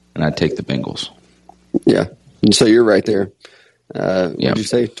 and I'd take the Bengals. Yeah. And so you're right there. Yep. Would you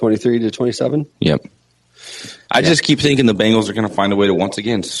say 23-27? Yep. I just keep thinking the Bengals are going to find a way to once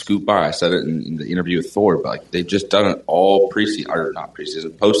again scoop by. I said it in the interview with Thor, but like they've just done it all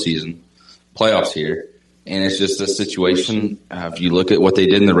postseason, playoffs here. And it's just a situation, if you look at what they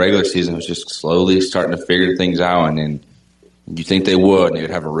did in the regular season, it was just slowly starting to figure things out. And then you think they would, and they would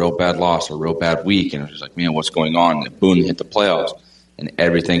have a real bad loss or a real bad week. And it was just like, man, what's going on? And boom, hit the playoffs. And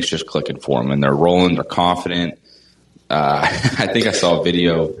everything's just clicking for them. And they're rolling, they're confident. I think I saw a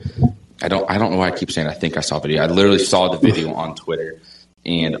video. I don't know why I keep saying I think I saw a video. I literally saw the video on Twitter.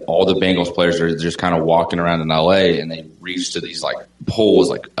 And all the Bengals players are just kind of walking around in L.A. and they reach to these like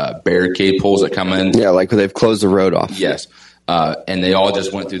poles, like barricade poles that come in. Yeah, like they've closed the road off. Yes. And they all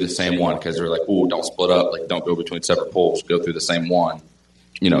just went through the same one because they're like, "Ooh, don't split up. Like, don't go between separate poles. Go through the same one."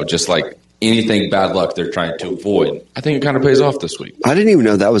 Just like anything bad luck they're trying to avoid. I think it kind of pays off this week. I didn't even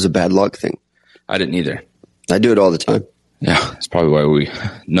know that was a bad luck thing. I didn't either. I do it all the time. Yeah, that's probably why we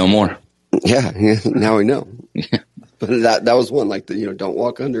know more. Yeah, now we know. Yeah. But that was one, like don't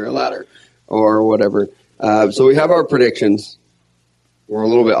walk under a ladder or whatever. So we have our predictions. We're a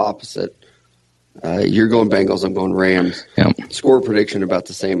little bit opposite. You're going Bengals. I'm going Rams. Yep. Score prediction about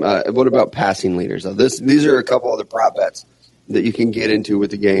the same. What about passing leaders? These are a couple other prop bets that you can get into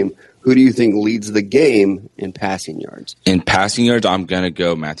with the game. Who do you think leads the game in passing yards? In passing yards, I'm going to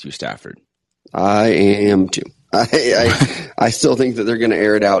go Matthew Stafford. I am too. I still think that they're going to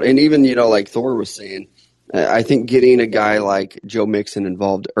air it out. And even, like Thor was saying, I think getting a guy like Joe Mixon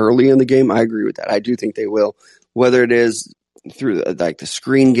involved early in the game, I agree with that. I do think they will, whether it is through like the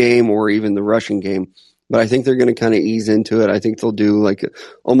screen game or even the rushing game. But I think they're going to kind of ease into it. I think they'll do like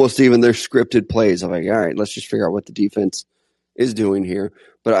almost even their scripted plays of like, all right, let's just figure out what the defense is doing here.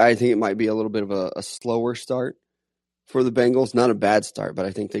 But I think it might be a little bit of a slower start for the Bengals. Not a bad start, but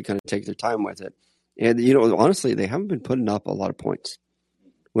I think they kind of take their time with it. And, honestly, they haven't been putting up a lot of points.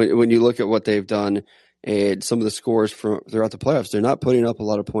 When you look at what they've done and some of the scores throughout the playoffs, they're not putting up a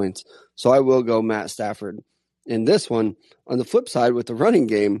lot of points. So I will go Matt Stafford in this one. On the flip side, with the running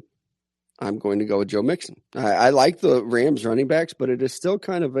game, I'm going to go with Joe Mixon. I like the Rams running backs, but it is still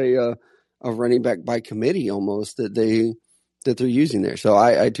kind of a running back by committee almost that they're using there. So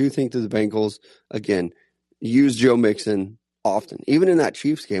I do think that the Bengals, again, use Joe Mixon often. Even in that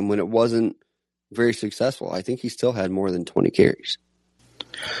Chiefs game when it wasn't very successful, I think he still had more than 20 carries.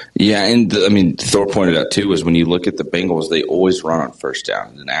 Yeah, and Thor pointed out too was when you look at the Bengals, they always run on first down,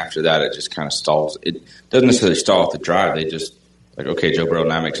 and then after that, it just kind of stalls. It doesn't necessarily stall at the drive. They just like, okay, Joe Burrow,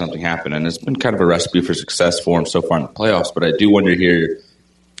 now make something happen, and it's been kind of a recipe for success for him so far in the playoffs. But I do wonder here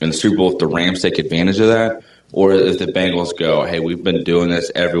in the Super Bowl if the Rams take advantage of that, or if the Bengals go, hey, we've been doing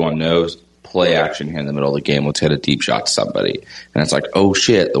this, everyone knows, play action here in the middle of the game. Let's hit a deep shot to somebody, and it's like, oh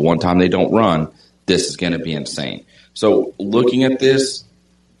shit, the one time they don't run, this is going to be insane. So looking at this.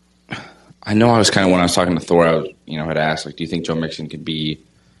 I know I was kind of, when I was talking to Thor, I was, had asked, like, do you think Joe Mixon could be,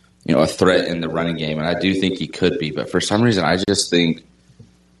 a threat in the running game? And I do think he could be. But for some reason, I just think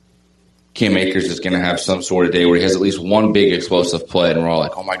Cam Akers is going to have some sort of day where he has at least one big explosive play. And we're all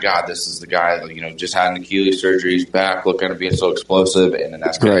like, oh, my God, this is the guy that, just had an Achilles surgery. He's back. Look at him being so explosive. And then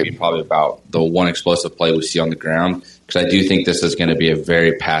that's going to be probably about the one explosive play we see on the ground. Because I do think this is going to be a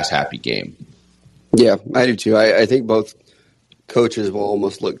very pass-happy game. Yeah, I do too. I think both coaches will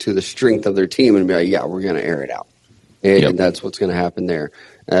almost look to the strength of their team and be like, yeah, we're going to air it out. And that's what's going to happen there.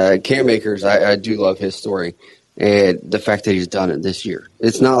 Cam Akers, I do love his story and the fact that he's done it this year.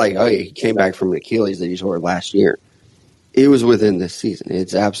 It's not like, oh, he came back from an Achilles that he tore last year. It was within this season.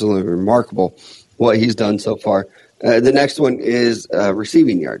 It's absolutely remarkable what he's done so far. The next one is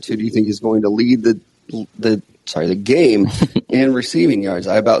receiving yards. Who do you think is going to lead the game in receiving yards?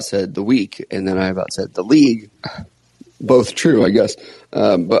 I about said the week, and then I about said the league. Both true, I guess.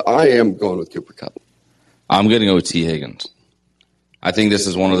 But I am going with Cooper Kupp. I'm going to go with T. Higgins. I think this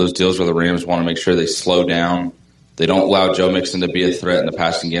is one of those deals where the Rams want to make sure they slow down. They don't allow Joe Mixon to be a threat in the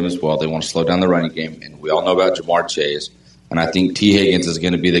passing game as well. They want to slow down the running game. And we all know about Jamar Chase. And I think T. Higgins is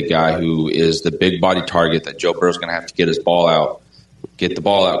going to be the guy who is the big body target that Joe Burrow's going to have to get the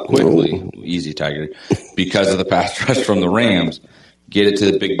ball out quickly. Ooh. Easy, Tiger. Because of the pass rush from the Rams. Get it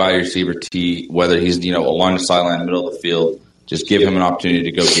to the big body receiver T, whether he's, along the sideline, middle of the field, just give him an opportunity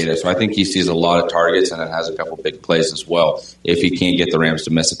to go get it. So I think he sees a lot of targets and then has a couple big plays as well. If he can't get the Rams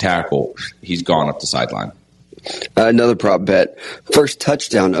to miss a tackle, he's gone up the sideline. Another prop bet, first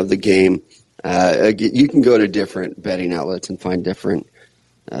touchdown of the game. You can go to different betting outlets and find different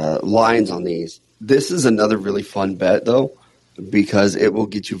lines on these. This is another really fun bet, though, because it will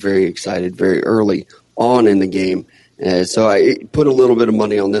get you very excited very early on in the game. So I put a little bit of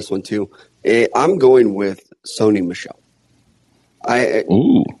money on this one, too. I'm going with Sony Michel. I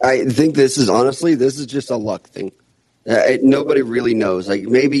think this is just a luck thing. Nobody really knows. Like,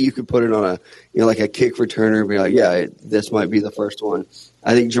 maybe you could put it on a kick returner and be like, yeah, this might be the first one.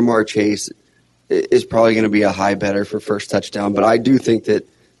 I think Jamar Chase is probably going to be a high better for first touchdown. But I do think that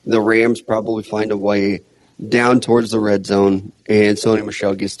the Rams probably find a way down towards the red zone, and Sony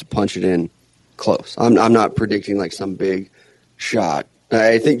Michel gets to punch it in close. I'm not predicting like some big shot.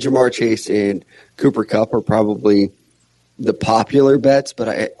 I think Jamar Chase and Cooper Kupp are probably the popular bets,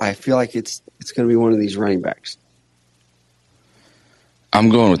 but I feel like it's going to be one of these running backs. I'm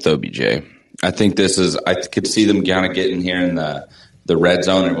going with OBJ. I think I could see them kind of getting here in the red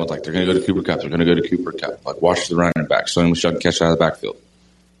zone. Everyone's like, they're going to go to Cooper Kupp. They're going to go to Cooper Kupp. Like, watch the running back. So Michel can catch it out of the backfield.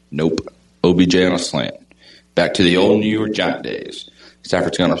 Nope. OBJ on a slant. Back to the old New York Giant days.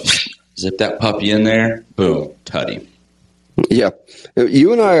 Stafford's going to zip that puppy in there. Boom. Tutty. Yeah.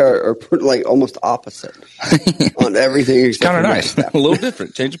 You and I are like almost opposite on everything. Kind of nice. A little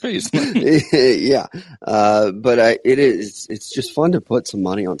different. Change of pace. Yeah. But it's just fun to put some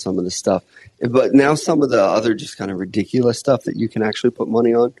money on some of this stuff. But now some of the other just kind of ridiculous stuff that you can actually put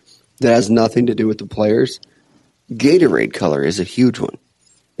money on that has nothing to do with the players. Gatorade color is a huge one.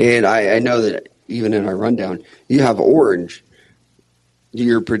 And I know that even in our rundown, you have orange.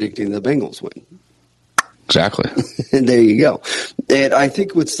 You're predicting the Bengals win. Exactly. And there you go. And I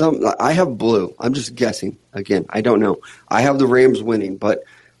think with I have blue. I'm just guessing. Again, I don't know. I have the Rams winning, but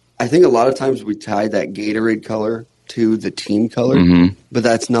I think a lot of times we tie that Gatorade color to the team color, but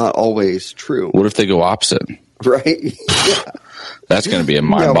that's not always true. What if they go opposite? Right? Yeah. That's going to be a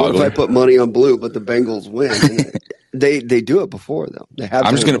mind Yeah, what boggler. if I put money on blue, but the Bengals win? They do it before, though. They have.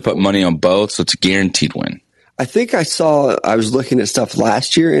 I'm just going to put money on both, so it's a guaranteed win. I think I was looking at stuff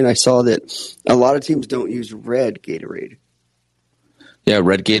last year, and I saw that a lot of teams don't use red Gatorade. Yeah,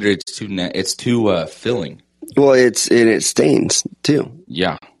 red Gatorade, it's too filling. Well, it stains too.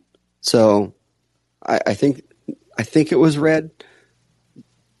 Yeah. So I think it was red.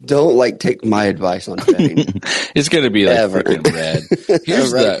 Don't take my advice on betting. It's going to be like Ever. freaking red.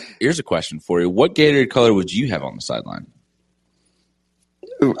 Right. Here's a question for you. What Gatorade color would you have on the sideline?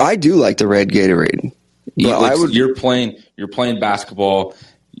 I do like the red Gatorade. But You're playing basketball,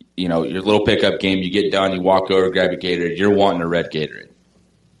 your little pickup game, you get done, you walk over, grab your Gatorade, you're wanting a red Gatorade.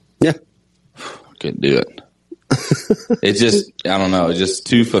 Yeah. Couldn't do it. It's just, I don't know,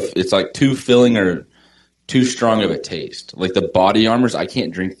 it's like too filling or too strong of a taste. Like the Body Armors, I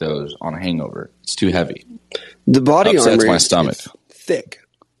can't drink those on a hangover. It's too heavy. The Body Upsets Armor my stomach. is thick.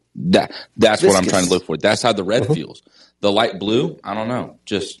 That's Viscous. what I'm trying to look for. That's how the red feels. The light blue, I don't know,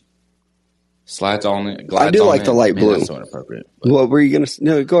 just slides on it. I do like the light blue. That's so inappropriate. But, What were you going to?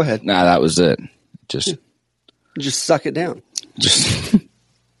 No, go ahead. nah, that was it. Just Suck it down.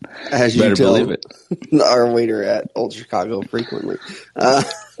 As better you tell believe it. our waiter at Old Chicago frequently. A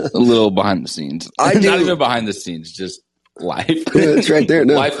little behind the scenes. I do. Not even behind the scenes, just life. It's right there.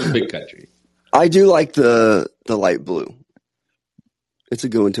 No. Life in big country. I do like the light blue. It's a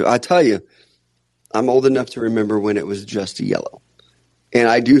good one too. I tell you, I'm old enough to remember when it was just yellow. And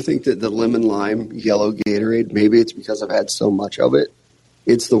I do think that the lemon lime yellow Gatorade, maybe it's because I've had so much of it,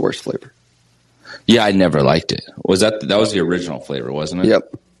 it's the worst flavor. Yeah, I never liked it. That was the original flavor, wasn't it?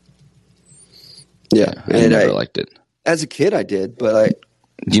 Yep. Yeah. I never liked it. As a kid, I did, but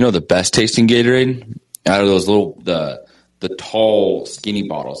Do you know the best tasting Gatorade? Out of those little the tall skinny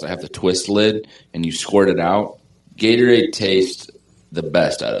bottles that have the twist lid and you squirt it out. Gatorade tastes the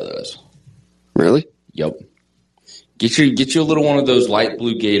best out of those. Really? Yep. Get you a little one of those light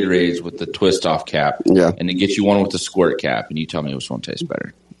blue Gatorades with the twist off cap. Yeah. And then get you one with the squirt cap, and you tell me which one tastes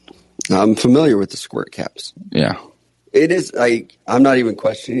better. I'm familiar with the squirt caps. Yeah. It is I'm not even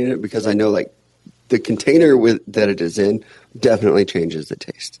questioning it because I know the container that it is in definitely changes the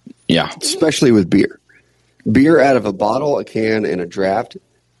taste. Yeah. Especially with beer. Beer out of a bottle, a can, and a draft,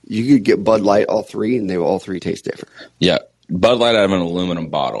 you could get Bud Light, all three, and they will all three taste different. Yeah. Bud Light out of an aluminum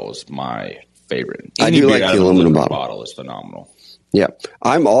bottle is my favorite. I do like the aluminum bottle. Bottle is phenomenal. Yeah.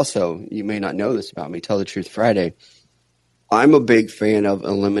 I'm also, you may not know this about me, Tell the Truth Friday, I'm a big fan of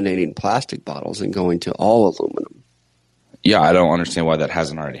eliminating plastic bottles and going to all aluminum. Yeah, I don't understand why that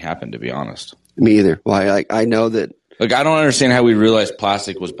hasn't already happened, to be honest. Me either. Why? I know that. I don't understand how we realized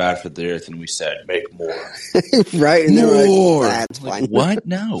plastic was bad for the earth and we said, make more. Right? And they were More. that's fine. What?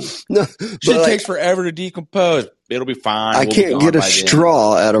 No. No, Shit takes forever to decompose. It'll be fine. I We'll be can't gone get a by then.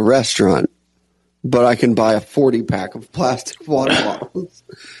 straw at a restaurant, but I can buy a 40-pack of plastic water bottles.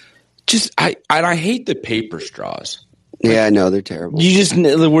 I hate the paper straws. Yeah, I know. They're terrible.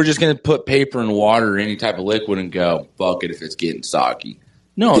 We're just going to put paper and water or any type of liquid and go, fuck it if it's getting soggy.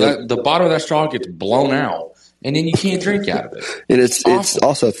 No, the bottom of that straw gets blown out, and then you can't drink out of it. And it's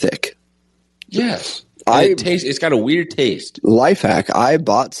also thick. Yes. It's got a weird taste. Life hack, I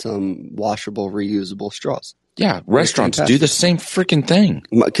bought some washable, reusable straws. Yeah, restaurants do the same freaking thing.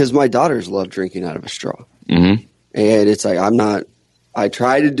 Because my daughters love drinking out of a straw. Mm-hmm. And it's I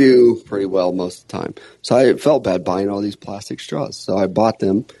try to do pretty well most of the time. So I felt bad buying all these plastic straws. So I bought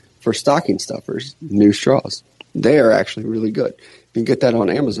them for stocking stuffers, new straws. They are actually really good. You can get that on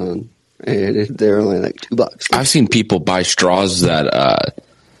Amazon, and they're only like $2. I've seen people buy straws that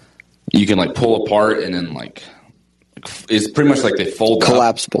you can pull apart and then it's pretty much like they fold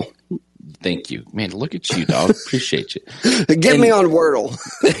Collapsible. up. Thank you. Man, look at you, dog. Appreciate you. Get me on Wordle.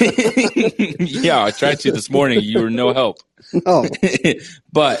 Yeah, I tried to this morning. You were no help. Oh.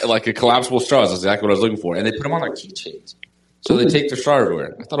 But a collapsible straw is exactly what I was looking for. And they put them on keychains. So they take their straw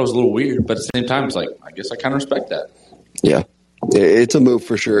everywhere. I thought it was a little weird, but at the same time, it's I guess I kind of respect that. Yeah. It's a move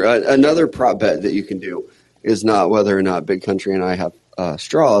for sure. Another prop bet that you can do is not whether or not Big Country and I have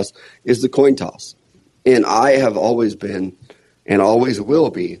straws, is the coin toss. And I have always been and always will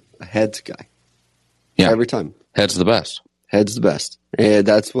be a heads guy. Yeah. Every time. Head's the best. Head's the best. And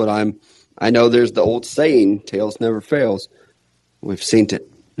that's what I know there's the old saying, tails never fails. We've seen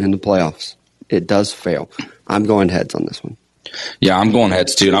it in the playoffs. It does fail. I'm going heads on this one. Yeah, I'm going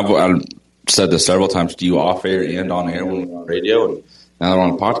heads too. And I've said this several times to you off air and on air when we're on radio. And now that we're on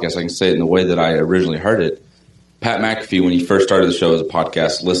a podcast, I can say it in the way that I originally heard it. Pat McAfee, when he first started the show as a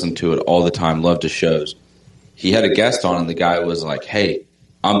podcast, listened to it all the time, loved his shows. He had a guest on, and the guy was like, hey,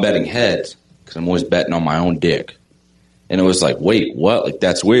 I'm betting heads because I'm always betting on my own dick. And it was like, wait, what? Like,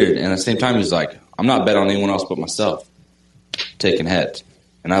 that's weird. And at the same time, he's like, I'm not betting on anyone else but myself, taking heads.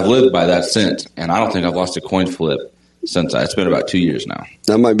 And I've lived by that since, and I don't think I've lost a coin flip since. It's been about 2 years now.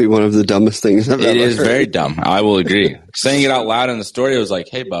 That might be one of the dumbest things I've ever heard. It is very dumb. I will agree. Saying it out loud in the story, it was like,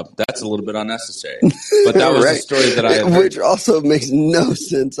 hey, bub, that's a little bit unnecessary. But that was Right. the story that I had heard. Which also makes no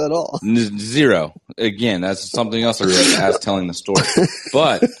sense at all. Zero. Again, that's something else I realized as telling the story.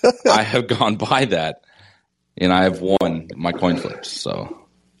 But I have gone by that, and I have won my coin flips. So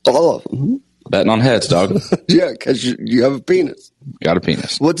All of them. betting on heads, dog. Yeah, because you have a penis. Got a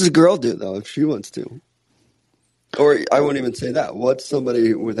penis. What does a girl do, though, if she wants to? Or I wouldn't even say that. What's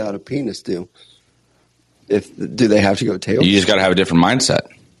somebody without a penis do? Do they have to go tails? You just got to have a different mindset.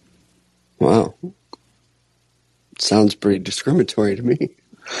 Wow. Sounds pretty discriminatory to me.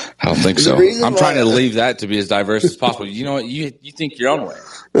 I don't think The so. reason I'm why- trying to leave that to be as diverse as possible. You know what? You think your own way.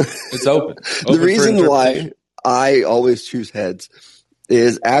 It's open. The Open for reason why interpretation. I always choose heads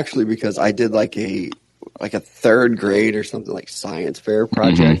is actually because I did like a third grade or something like science fair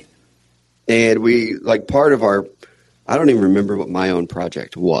project. And we, like, part of our, I don't even remember what my own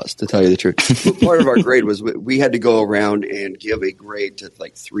project was, to tell you the truth. But part of our grade was we had to go around and give a grade to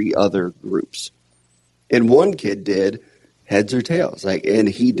like 3 other groups. And one kid did heads or tails. Like, and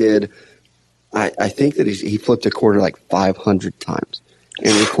he did, I think that he flipped a quarter like 500 times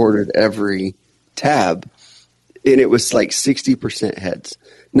and recorded every tab. And it was like 60% heads.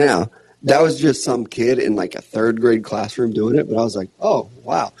 Now, that was just some kid in like a third grade classroom doing it, but I was like, oh,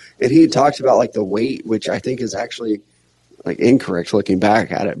 wow. And he talks about like the weight, which I think is actually like incorrect looking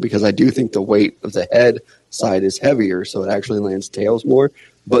back at it, because I do think the weight of the head side is heavier, so it actually lands tails more.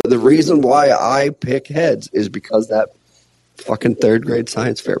 But the reason why I pick heads is because that fucking third grade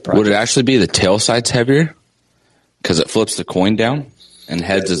science fair project. Would it actually be the tail side's heavier? Because it flips the coin down and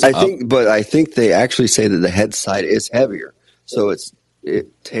heads is up. I think they actually say that the head side is heavier, so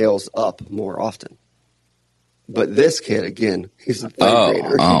it tails up more often. But this kid, again, he's a third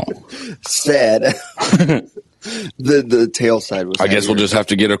grader, said the tail side was I guess we'll just have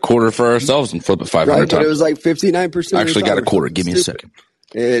to get a quarter for ourselves and flip it 500 right, but times. it was like 59%. I actually got a quarter. Give me a second.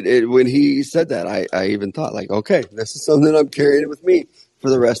 When he said that, I even thought, like, okay, this is something I'm carrying with me for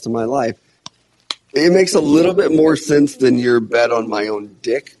the rest of my life. It makes a little bit more sense than your bet on my own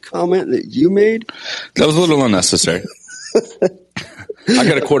dick comment that you made. That was a little unnecessary. I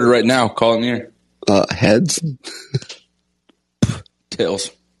got a quarter right now. Call it near. Heads.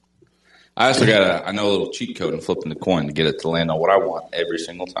 Tails. I also got I know a little cheat code in flipping the coin to get it to land on what I want every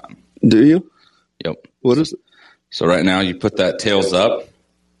single time. Do you? Yep. What is it? So right now you put that tails up.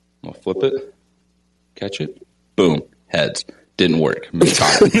 I'll flip it. Catch it. Boom. Heads. Didn't work.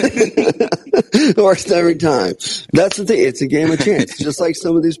 Works every time. That's the thing. It's a game of chance. Just like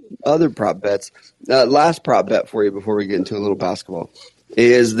some of these other prop bets. Last prop bet for you before we get into a little basketball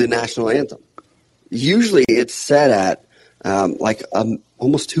is the national anthem. Usually it's set at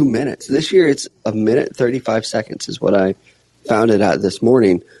almost 2 minutes. This year it's 1 35 seconds is what I found it at this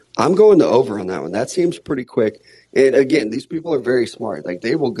morning. I'm going to over on that one. That seems pretty quick. And again, these people are very smart. Like,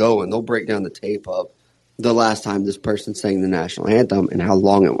 they will go and they'll break down the tape of the last time this person sang the national anthem and how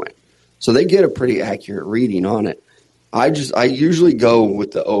long it went. So they get a pretty accurate reading on it. I usually go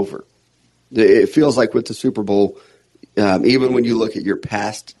with the over. It feels like with the Super Bowl, even when you look at your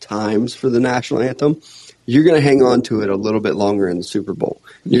past times for the national anthem, you're going to hang on to it a little bit longer in the Super Bowl.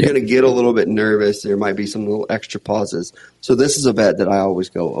 You're going to get a little bit nervous. There might be some little extra pauses. So this is a bet that I always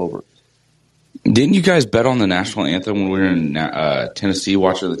go over. Didn't you guys bet on the national anthem when we were in Tennessee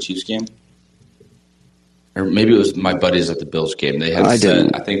watching the Chiefs game? Or maybe it was my buddies at the Bills game. They had I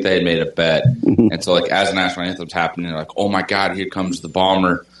think they had made a bet. And so, like, as the national anthem's happening, they're like, oh, my God, here comes the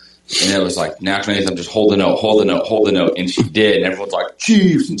bomber. And it was like, national anthem, just hold the note, hold the note, hold the note. And she did. And everyone's like,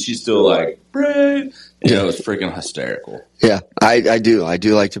 Chiefs. And she's still like, Brave. You know, it was freaking hysterical. Yeah, I do. I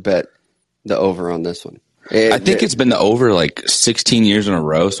do like to bet the over on this one. I think it's been the over like 16 years in a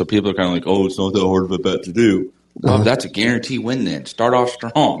row. So people are kind of like, oh, it's not that hard of a bet to do. Well, that's a guarantee win then. Start off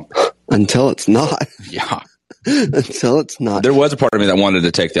strong. Until it's not. Yeah. Until it's not. There was a part of me that wanted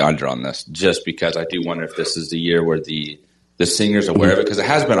to take the under on this just because I do wonder if this is the year where the singer's aware of it, because it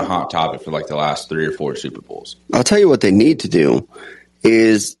has been a hot topic for like the last 3 or 4 Super Bowls. I'll tell you what they need to do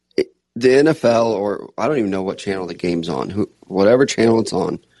is the NFL, or I don't even know what channel the game's on, whatever channel it's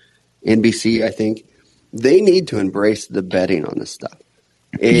on, NBC, I think, they need to embrace the betting on this stuff.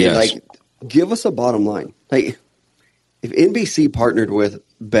 And like, give us a bottom line. Like, if NBC partnered with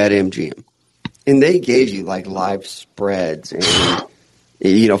BetMGM and they gave you like live spreads and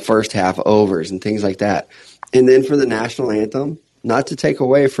first half overs and things like that. And then for the national anthem, not to take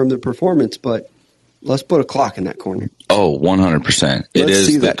away from the performance, but let's put a clock in that corner. Oh, 100%. It Let's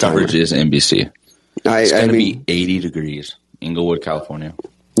see is. The that coverage timer. is NBC. It's I going to mean, be 80 degrees, Inglewood, California.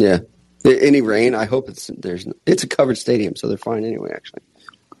 yeah. Any rain? I hope it's a covered stadium, so they're fine anyway. Actually,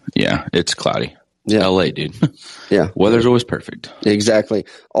 Yeah, it's cloudy. Yeah. LA, dude. yeah, Weather's always perfect. exactly.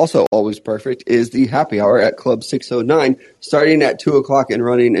 Also, always perfect is the happy hour at Club 609, starting at 2:00 and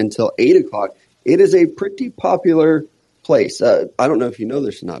running until 8:00. It is a pretty popular place. I don't know if you know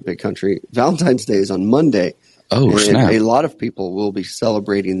this or not, Big Country. Valentine's Day is on Monday. Oh, and snap. a lot of people will be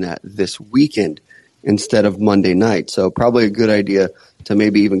celebrating that this weekend instead of Monday night. So probably a good idea to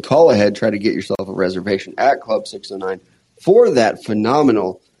maybe even call ahead, try to get yourself a reservation at Club 609 for that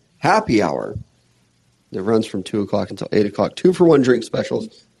phenomenal happy hour that runs from 2:00 until 8:00. 2-for-1 drink specials,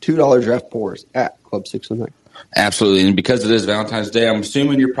 $2 draft pours at Club 609. Absolutely. And because it is Valentine's Day, I'm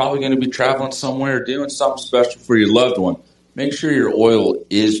assuming you're probably going to be traveling somewhere, doing something special for your loved one. Make sure your oil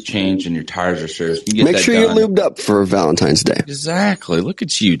is changed and your tires are serviced. You can get Make that sure done. you're lubed up for Valentine's Day. Exactly. Look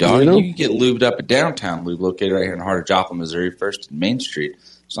at you, dog. You know? You can get lubed up at Downtown Lube, located right here in the heart of Joplin, Missouri, 1st and Main Street.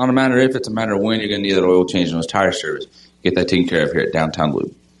 It's not a matter if, it's a matter of when you're going to need that oil change and those tire service. Get that taken care of here at Downtown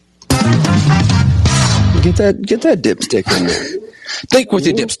Lube. Get that dipstick in there. Think with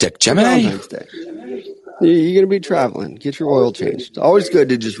your dipstick, Gemini. Valentine's Day. You're going to be traveling. Get your oil changed. It's always good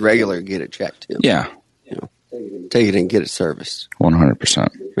to just regular get it checked. Yeah, Take it and get it serviced.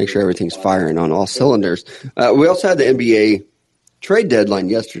 100%. Make sure everything's firing on all cylinders. We also had the NBA trade deadline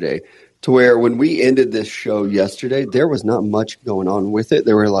yesterday, to where when we ended this show yesterday, there was not much going on with it.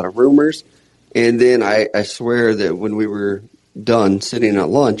 There were a lot of rumors. And then I swear that when we were done sitting at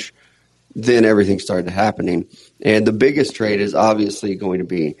lunch, then everything started happening. And the biggest trade is obviously going to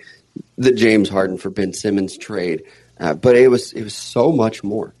be the James Harden for Ben Simmons trade. But it was so much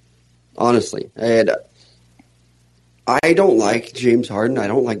more, honestly. And I don't like James Harden. I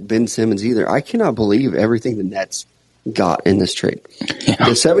don't like Ben Simmons either. I cannot believe everything the Nets got in this trade. Yeah.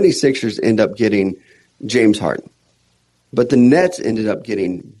 The 76ers end up getting James Harden. But the Nets ended up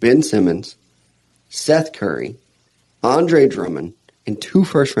getting Ben Simmons, Seth Curry, Andre Drummond, and 2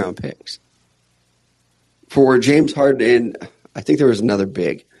 first-round picks. For James Harden, and I think there was another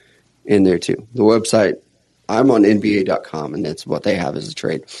big in there too. The website, I'm on NBA.com, and that's what they have as a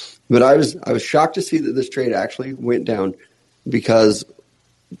trade. But I was shocked to see that this trade actually went down, because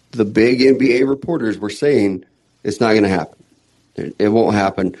the big NBA reporters were saying it's not going to happen. It won't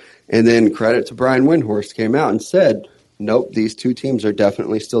happen. And then credit to Brian Windhorst came out and said, nope, these two teams are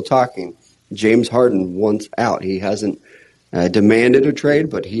definitely still talking. James Harden wants out. He hasn't demanded a trade,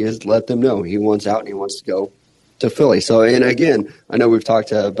 but he has let them know he wants out and he wants to go to Philly. So, and again, I know we've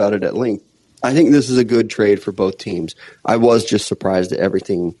talked about it at length. I think this is a good trade for both teams. I was just surprised at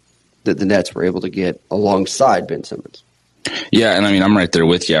everything that the Nets were able to get alongside Ben Simmons. Yeah, and I mean, I'm right there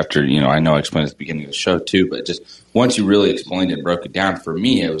with you after, I know I explained at the beginning of the show too, but just once you really explained it and broke it down, for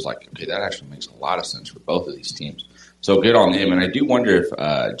me, it was like, okay, that actually makes a lot of sense for both of these teams. So good on him. And I do wonder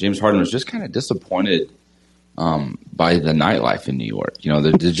if James Harden was just kind of disappointed by the nightlife in New York.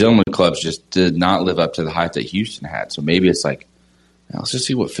 The gentleman clubs just did not live up to the hype that Houston had. So maybe it's like, let's just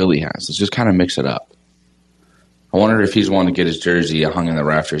see what Philly has. Let's just kind of mix it up. I wonder if he's wanting to get his jersey hung in the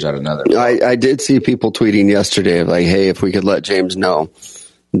rafters at another. I did see people tweeting yesterday, like, hey, if we could let James know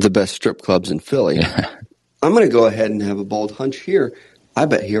the best strip clubs in Philly. Yeah. I'm going to go ahead and have a bold hunch here. I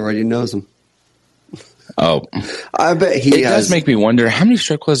bet he already knows them. Oh. I bet he It does make me wonder, how many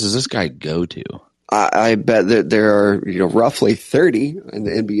strip clubs does this guy go to? I bet that there are roughly 30 in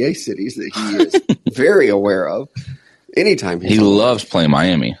the NBA cities that he is very aware of. Anytime he loves playing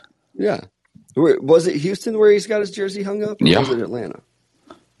Miami. Yeah. Was it Houston where he's got his jersey hung up? Or Yeah. was it Atlanta?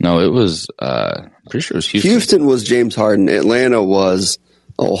 No, it was pretty sure it was Houston. Houston was James Harden. Atlanta was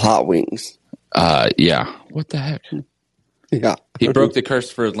Hot Wings. Yeah. What the heck? Yeah. He broke the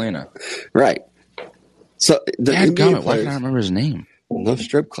curse for Atlanta. Right. So the NBA Dadgummit, why players, can't I remember his name? no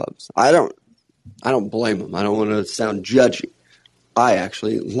strip clubs. I don't blame him. I don't want to sound judgy. I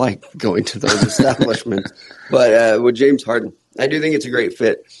actually like going to those establishments. But with James Harden, I do think it's a great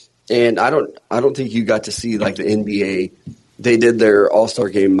fit. And I don't think you got to see like the NBA. They did their All-Star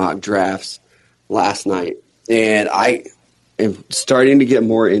Game mock drafts last night. And I am starting to get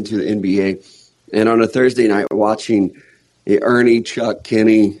more into the NBA. And on a Thursday night watching Ernie, Chuck,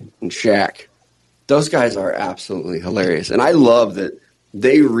 Kenny, and Shaq, those guys are absolutely hilarious. And I love that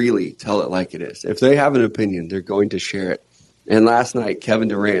they really tell it like it is. If they have an opinion, they're going to share it. And last night, Kevin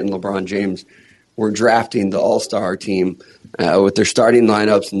Durant and LeBron James were drafting the All-Star team with their starting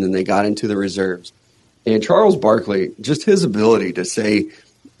lineups, and then they got into the reserves. And Charles Barkley, just his ability to say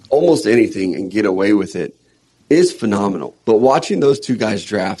almost anything and get away with it is phenomenal. But watching those two guys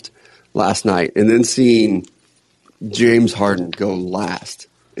draft last night and then seeing James Harden go last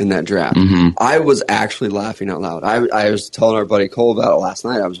in that draft, I was actually laughing out loud. I was telling our buddy Cole about it last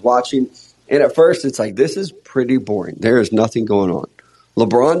night. I was watching, and at first it's like, this is pretty boring. There is nothing going on.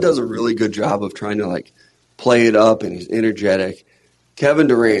 LeBron does a really good job of trying to like play it up, and he's energetic. Kevin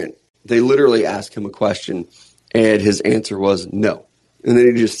Durant, they literally asked him a question, and his answer was no. And then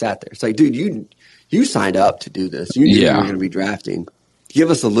he just sat there. It's like, dude, you signed up to do this. You knew you were going to be drafting. Give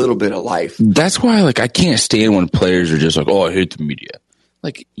us a little bit of life. That's why, like, I can't stand when players are just like, oh, I hate the media.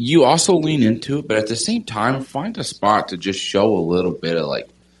 Like, you also lean into it, but at the same time, find a spot to just show a little bit of, like,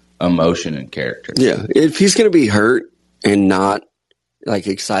 emotion and character. Yeah. If he's going to be hurt and not, like,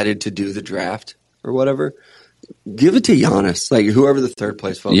 excited to do the draft or whatever, give it to Giannis, like, whoever the third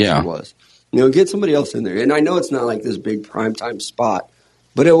place voter was. You know, get somebody else in there. And I know it's not like this big primetime spot,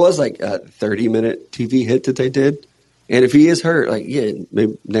 but it was like a 30-minute TV hit that they did. And if he is hurt, like, yeah,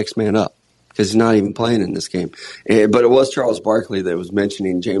 maybe next man up, because he's not even playing in this game. But it was Charles Barkley that was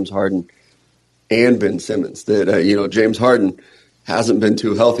mentioning James Harden and Ben Simmons, that, James Harden hasn't been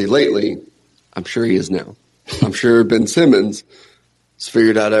too healthy lately. I'm sure he is now. I'm sure Ben Simmons has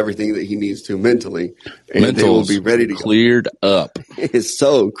figured out everything that he needs to mentally, and they will be ready to cleared up. It's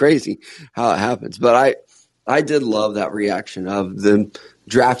so crazy how it happens. But I did love that reaction of them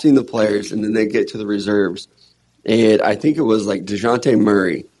drafting the players, and then they get to the reserves. And I think it was like DeJounte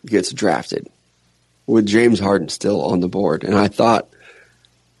Murray gets drafted with James Harden still on the board. And I thought,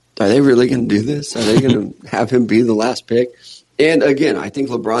 are they really going to do this? Are they going to have him be the last pick? And again, I think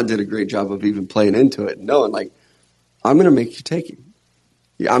LeBron did a great job of even playing into it, knowing, like, I'm going to make you take him.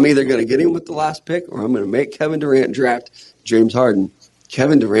 I'm either going to get him with the last pick, or I'm going to make Kevin Durant draft James Harden.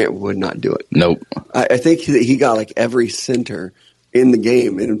 Kevin Durant would not do it. Nope. I think that he got like every center in the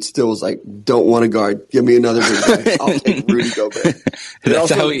game, and it still was like, don't want to guard. Give me another big guy. I'll take Rudy Gobert.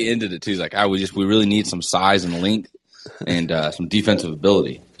 That's how he ended it too. He's like, we really need some size and length and some defensive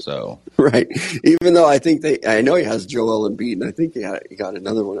ability. So right. Even though I know he has Joel Embiid, and I think he got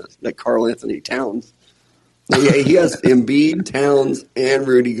another one, like Karl Anthony Towns. Yeah, he has Embiid, Towns, and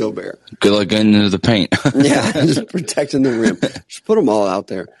Rudy Gobert. Good luck getting into the paint. Yeah, just protecting the rim. Just put them all out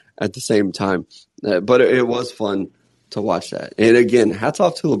there at the same time. But it was fun to watch that. And again, hats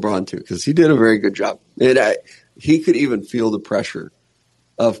off to LeBron too, because he did a very good job. And he could even feel the pressure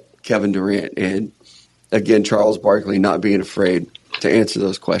of Kevin Durant. And again, Charles Barkley not being afraid to answer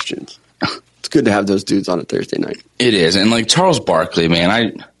those questions. It's good to have those dudes on a Thursday night. It is. And like Charles Barkley,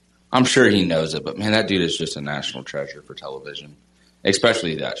 man, I'm sure he knows it, but man, that dude is just a national treasure for television,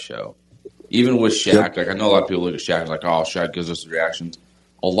 especially that show. Even with Shaq, Yep. like I know a lot of people look at Shaq like, oh, Shaq gives us the reactions.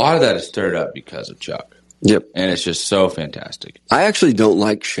 A lot of that is stirred up because of Chuck. Yep. And it's just so fantastic. I actually don't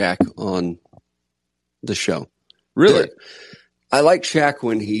like Shaq on the show. Really? I like Shaq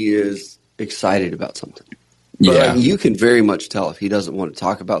when he is excited about something. But Yeah. you can very much tell if he doesn't want to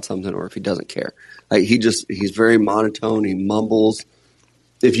talk about something or if he doesn't care. Like he's very monotone. He mumbles.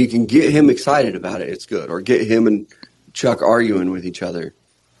 If you can get him excited about it, it's good. Or get him and Chuck arguing with each other,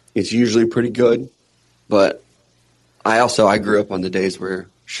 it's usually pretty good. But I grew up on the days where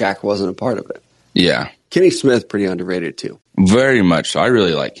Shaq wasn't a part of it. Yeah. Kenny Smith, pretty underrated too. Very much so. I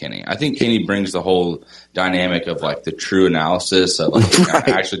really like Kenny. I think Kenny brings the whole dynamic of like the true analysis of like Right.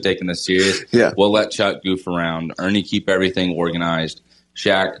 actually taking this serious. Yeah. We'll let Chuck goof around. Ernie keep everything organized.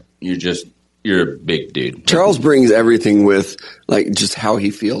 Shaq, you're a big dude. Charles brings everything with like just how he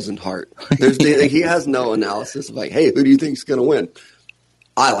feels in heart. He has no analysis of like, hey, who do you think's going to win?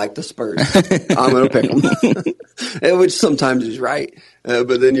 I like the Spurs. I'm going to pick them. And which sometimes is right.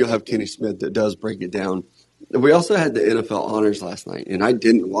 But then you'll have Kenny Smith that does break it down. We also had the NFL Honors last night, and I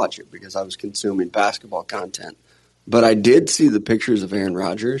didn't watch it because I was consuming basketball content. But I did see the pictures of Aaron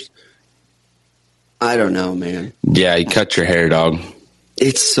Rodgers. I don't know, man. Yeah, you cut your hair, dog.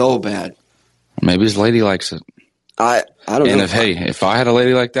 It's so bad. Maybe his lady likes it. I don't know. And if I had a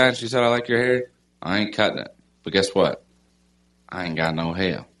lady like that and she said I like your hair, I ain't cutting it. But guess what? I ain't got no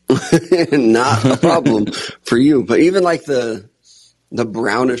hair. Not a problem for you. But even like the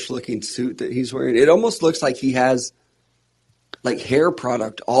brownish looking suit that he's wearing, it almost looks like he has like hair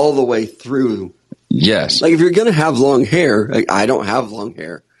product all the way through. Yes. Like if you're going to have long hair, like I don't have long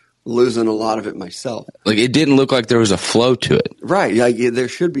hair, losing a lot of it myself. Like it didn't look like there was a flow to it. Right. Like there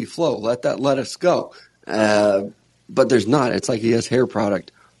should be flow. Let us go. But there's not. It's like he has hair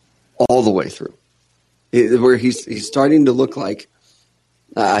product all the way through. Where he's starting to look like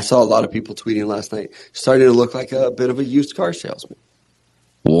I saw a lot of people tweeting last night, starting to look like a bit of a used car salesman.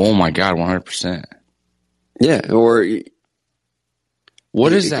 Oh my God, 100%. Yeah, or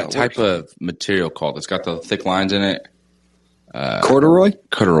what is that type of material called? It's got the thick lines in it. Corduroy?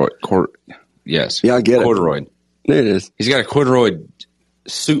 Yes. Yeah, I get corduroy. it. There it is. He's got a corduroy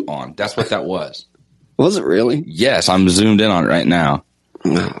suit on. That's what that was. Was it really? Yes, I'm zoomed in on it right now.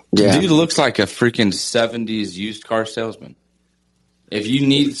 Yeah. Dude looks like a freaking 70s used car salesman. If you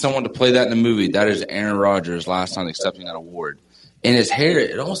need someone to play that in a movie, that is Aaron Rodgers last time accepting that award. And his hair,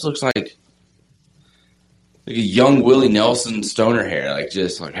 it almost looks like a young Willie Nelson stoner hair. Like,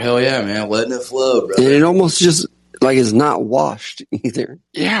 just like, hell yeah, man, letting it flow, bro. And it almost just, like, is not washed either.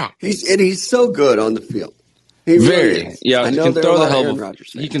 Yeah. He's so good on the field. He really is. Yeah, I he know can there throw are a the lot of hell. Aaron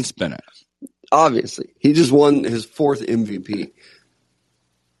Rodgers fans. He can spin it. Obviously. He just won his 4th MVP.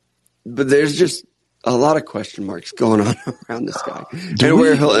 But there's just a lot of question marks going on around this guy and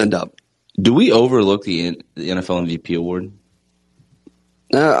where he'll end up. Do we overlook the NFL MVP award?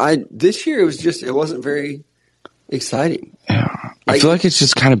 This year it wasn't very exciting. Yeah. I feel like it's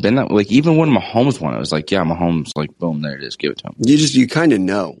just kind of been that. Like, even when Mahomes won, it was like, yeah, Mahomes, like, boom, there it is, give it to him. You kind of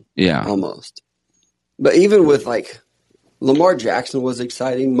know. Yeah. Almost. But even with, like, Lamar Jackson was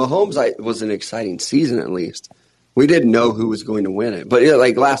exciting. Mahomes was an exciting season, at least. We didn't know who was going to win it. But,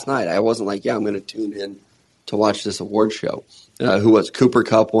 like, last night, I wasn't like, yeah, I'm going to tune in to watch this award show. Who was Cooper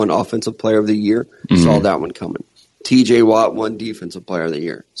Kupp won Offensive Player of the Year. Mm-hmm. Saw that one coming. T.J. Watt won Defensive Player of the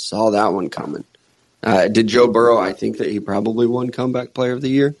Year. Saw that one coming. Did Joe Burrow, I think that he probably won Comeback Player of the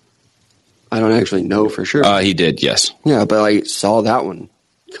Year. I don't actually know for sure. He did, yes. Yeah, but I saw that one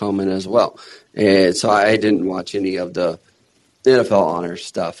coming as well. And so I didn't watch any of the NFL honors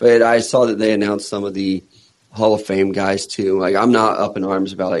stuff. And I saw that they announced some of the Hall of Fame guys too. Like, I'm not up in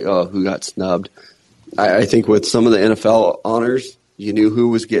arms about like, oh, who got snubbed. I think with some of the NFL honors, you knew who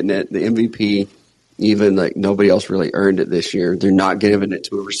was getting it. The MVP, even like nobody else really earned it this year. They're not giving it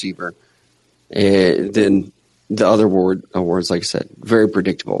to a receiver. And then the other awards, like I said, very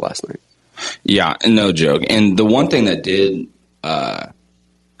predictable last night. Yeah, no joke. And the one thing that did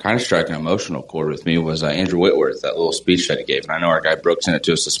kind of strike an emotional chord with me was Andrew Whitworth, that little speech that he gave. And I know our guy Brooks sent it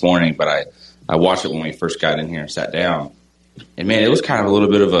to us this morning, but I watched it when we first got in here and sat down. And, man, it was kind of a little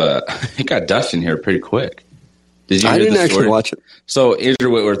bit of it got dusted in here pretty quick. Did you hear I didn't actually story? watch it. So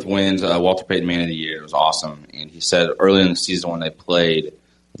Andrew Whitworth wins Walter Payton Man of the Year. It was awesome. And he said early in the season when they played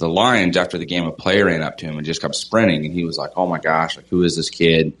the Lions, after the game, a player ran up to him and just kept sprinting. And he was like, oh, my gosh, like, who is this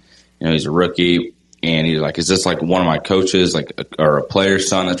kid? You know, he's a rookie. And he's like, is this like one of my coaches, like, or a player's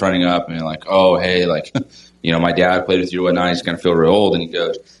son that's running up? And you're like, oh, hey, like, you know, my dad played with you and whatnot. He's going to feel real old. And he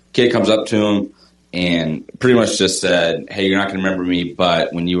goes, kid comes up to him and pretty much just said, hey, you're not going to remember me,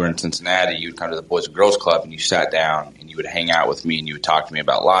 but when you were in Cincinnati, you would come to the Boys and Girls Club and you sat down and you would hang out with me and you would talk to me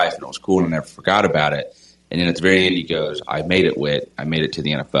about life. And it was cool and I never forgot about it. And then at the very end, he goes, I made it, Whit. I made it to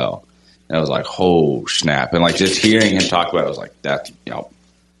the NFL. And I was like, oh, snap. And like just hearing him talk about it, I was like, that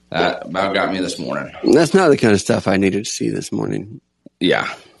about got me this morning. That's not the kind of stuff I needed to see this morning.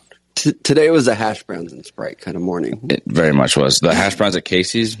 Yeah. Today was a hash browns and Sprite kind of morning. It very much was. The hash browns at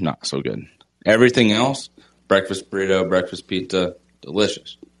Casey's, not so good. Everything else, breakfast burrito, breakfast pizza,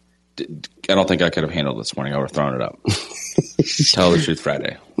 delicious. I don't think I could have handled this morning. I would have thrown it up. Tell the truth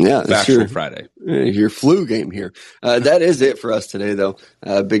Friday. Yeah, that's Factual Friday. Your flu game here. That is it for us today, though.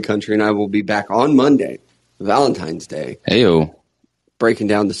 Big Country and I will be back on Monday, Valentine's Day. Heyo. Breaking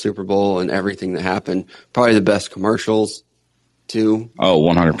down the Super Bowl and everything that happened. Probably the best commercials, too. Oh,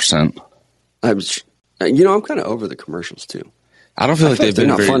 100%. I'm kind of over the commercials, too. I don't feel like they've been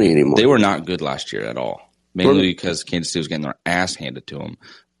not funny anymore. They were not good last year at all. Mainly because Kansas City was getting their ass handed to them.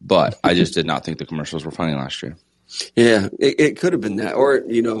 But I just did not think the commercials were funny last year. Yeah, it could have been that. Or,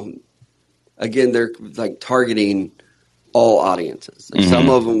 again, they're like targeting all audiences. Like some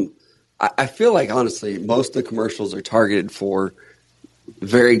of them, I feel like, honestly, most of the commercials are targeted for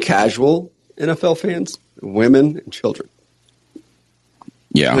very casual NFL fans, women, and children.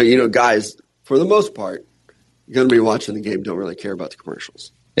 Yeah. Guys, for the most part, going to be watching the game, don't really care about the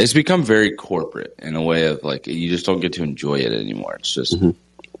commercials. It's become very corporate in a way of like you just don't get to enjoy it anymore. It's just I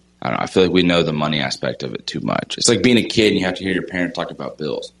don't know. I feel like we know the money aspect of it too much. It's like being a kid and you have to hear your parents talk about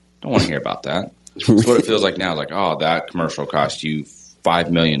bills. Don't want to hear about that. That's what it feels like now. Like, oh, that commercial cost you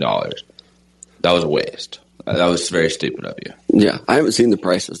 $5 million. That was a waste. That was very stupid of you. Yeah, I haven't seen the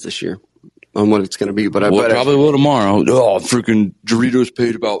prices this year on what it's going to be, but I probably will tomorrow. Oh, freaking Doritos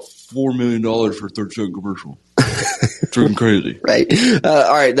paid about $4 million for a 30-second commercial. Freaking crazy. Right.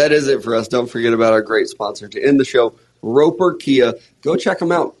 All right, that is it for us. Don't forget about our great sponsor to end the show, Roper Kia. Go check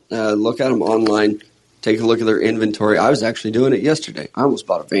them out. Look at them online. take a look at their inventory. I was actually doing it yesterday. I almost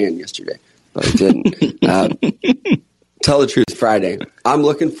bought a van yesterday, but I didn't. Tell the truth, Friday. I'm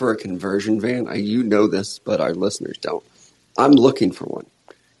looking for a conversion van. You know this, but our listeners don't. I'm looking for one.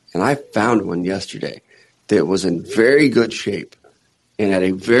 And I found one yesterday that was in very good shape and at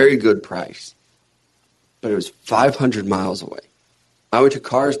a very good price. But it was 500 miles away. I went to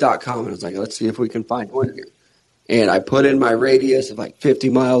cars.com and I was like, let's see if we can find one here. And I put in my radius of like 50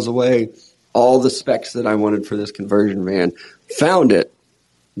 miles away, all the specs that I wanted for this conversion van, found it,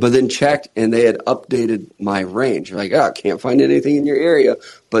 but then checked and they had updated my range. Like, I can't find anything in your area,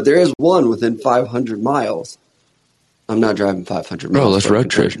 but there is one within 500 miles. I'm not driving 500 miles. Bro, let's road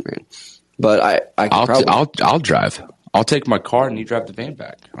trip. Man. But I'll drive. I'll take my car and you drive the van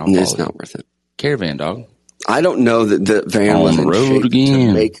back. It's not worth it. Caravan, dog. I don't know that the van On was the in road shape again.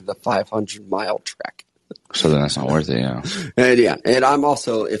 to make the 500-mile trek. So then that's not worth it, yeah. And I'm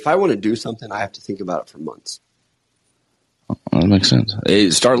also, if I want to do something, I have to think about it for months. That makes sense. Hey,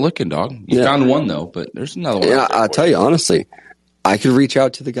 start looking, dog. You found one, though, but there's another one. Yeah, I'll tell you, honestly, I could reach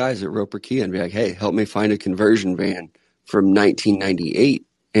out to the guys at Roper Kia and be like, hey, help me find a conversion van from 1998.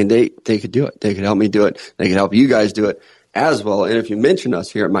 And they could do it. They could help me do it. They could help you guys do it as well. And if you mention us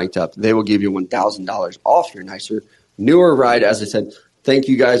here at Mic'd Up, they will give you $1,000 off your nicer, newer ride. As I said, thank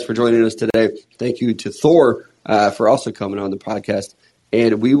you guys for joining us today. Thank you to Thor for also coming on the podcast.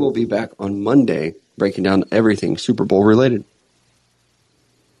 And we will be back on Monday breaking down everything Super Bowl related.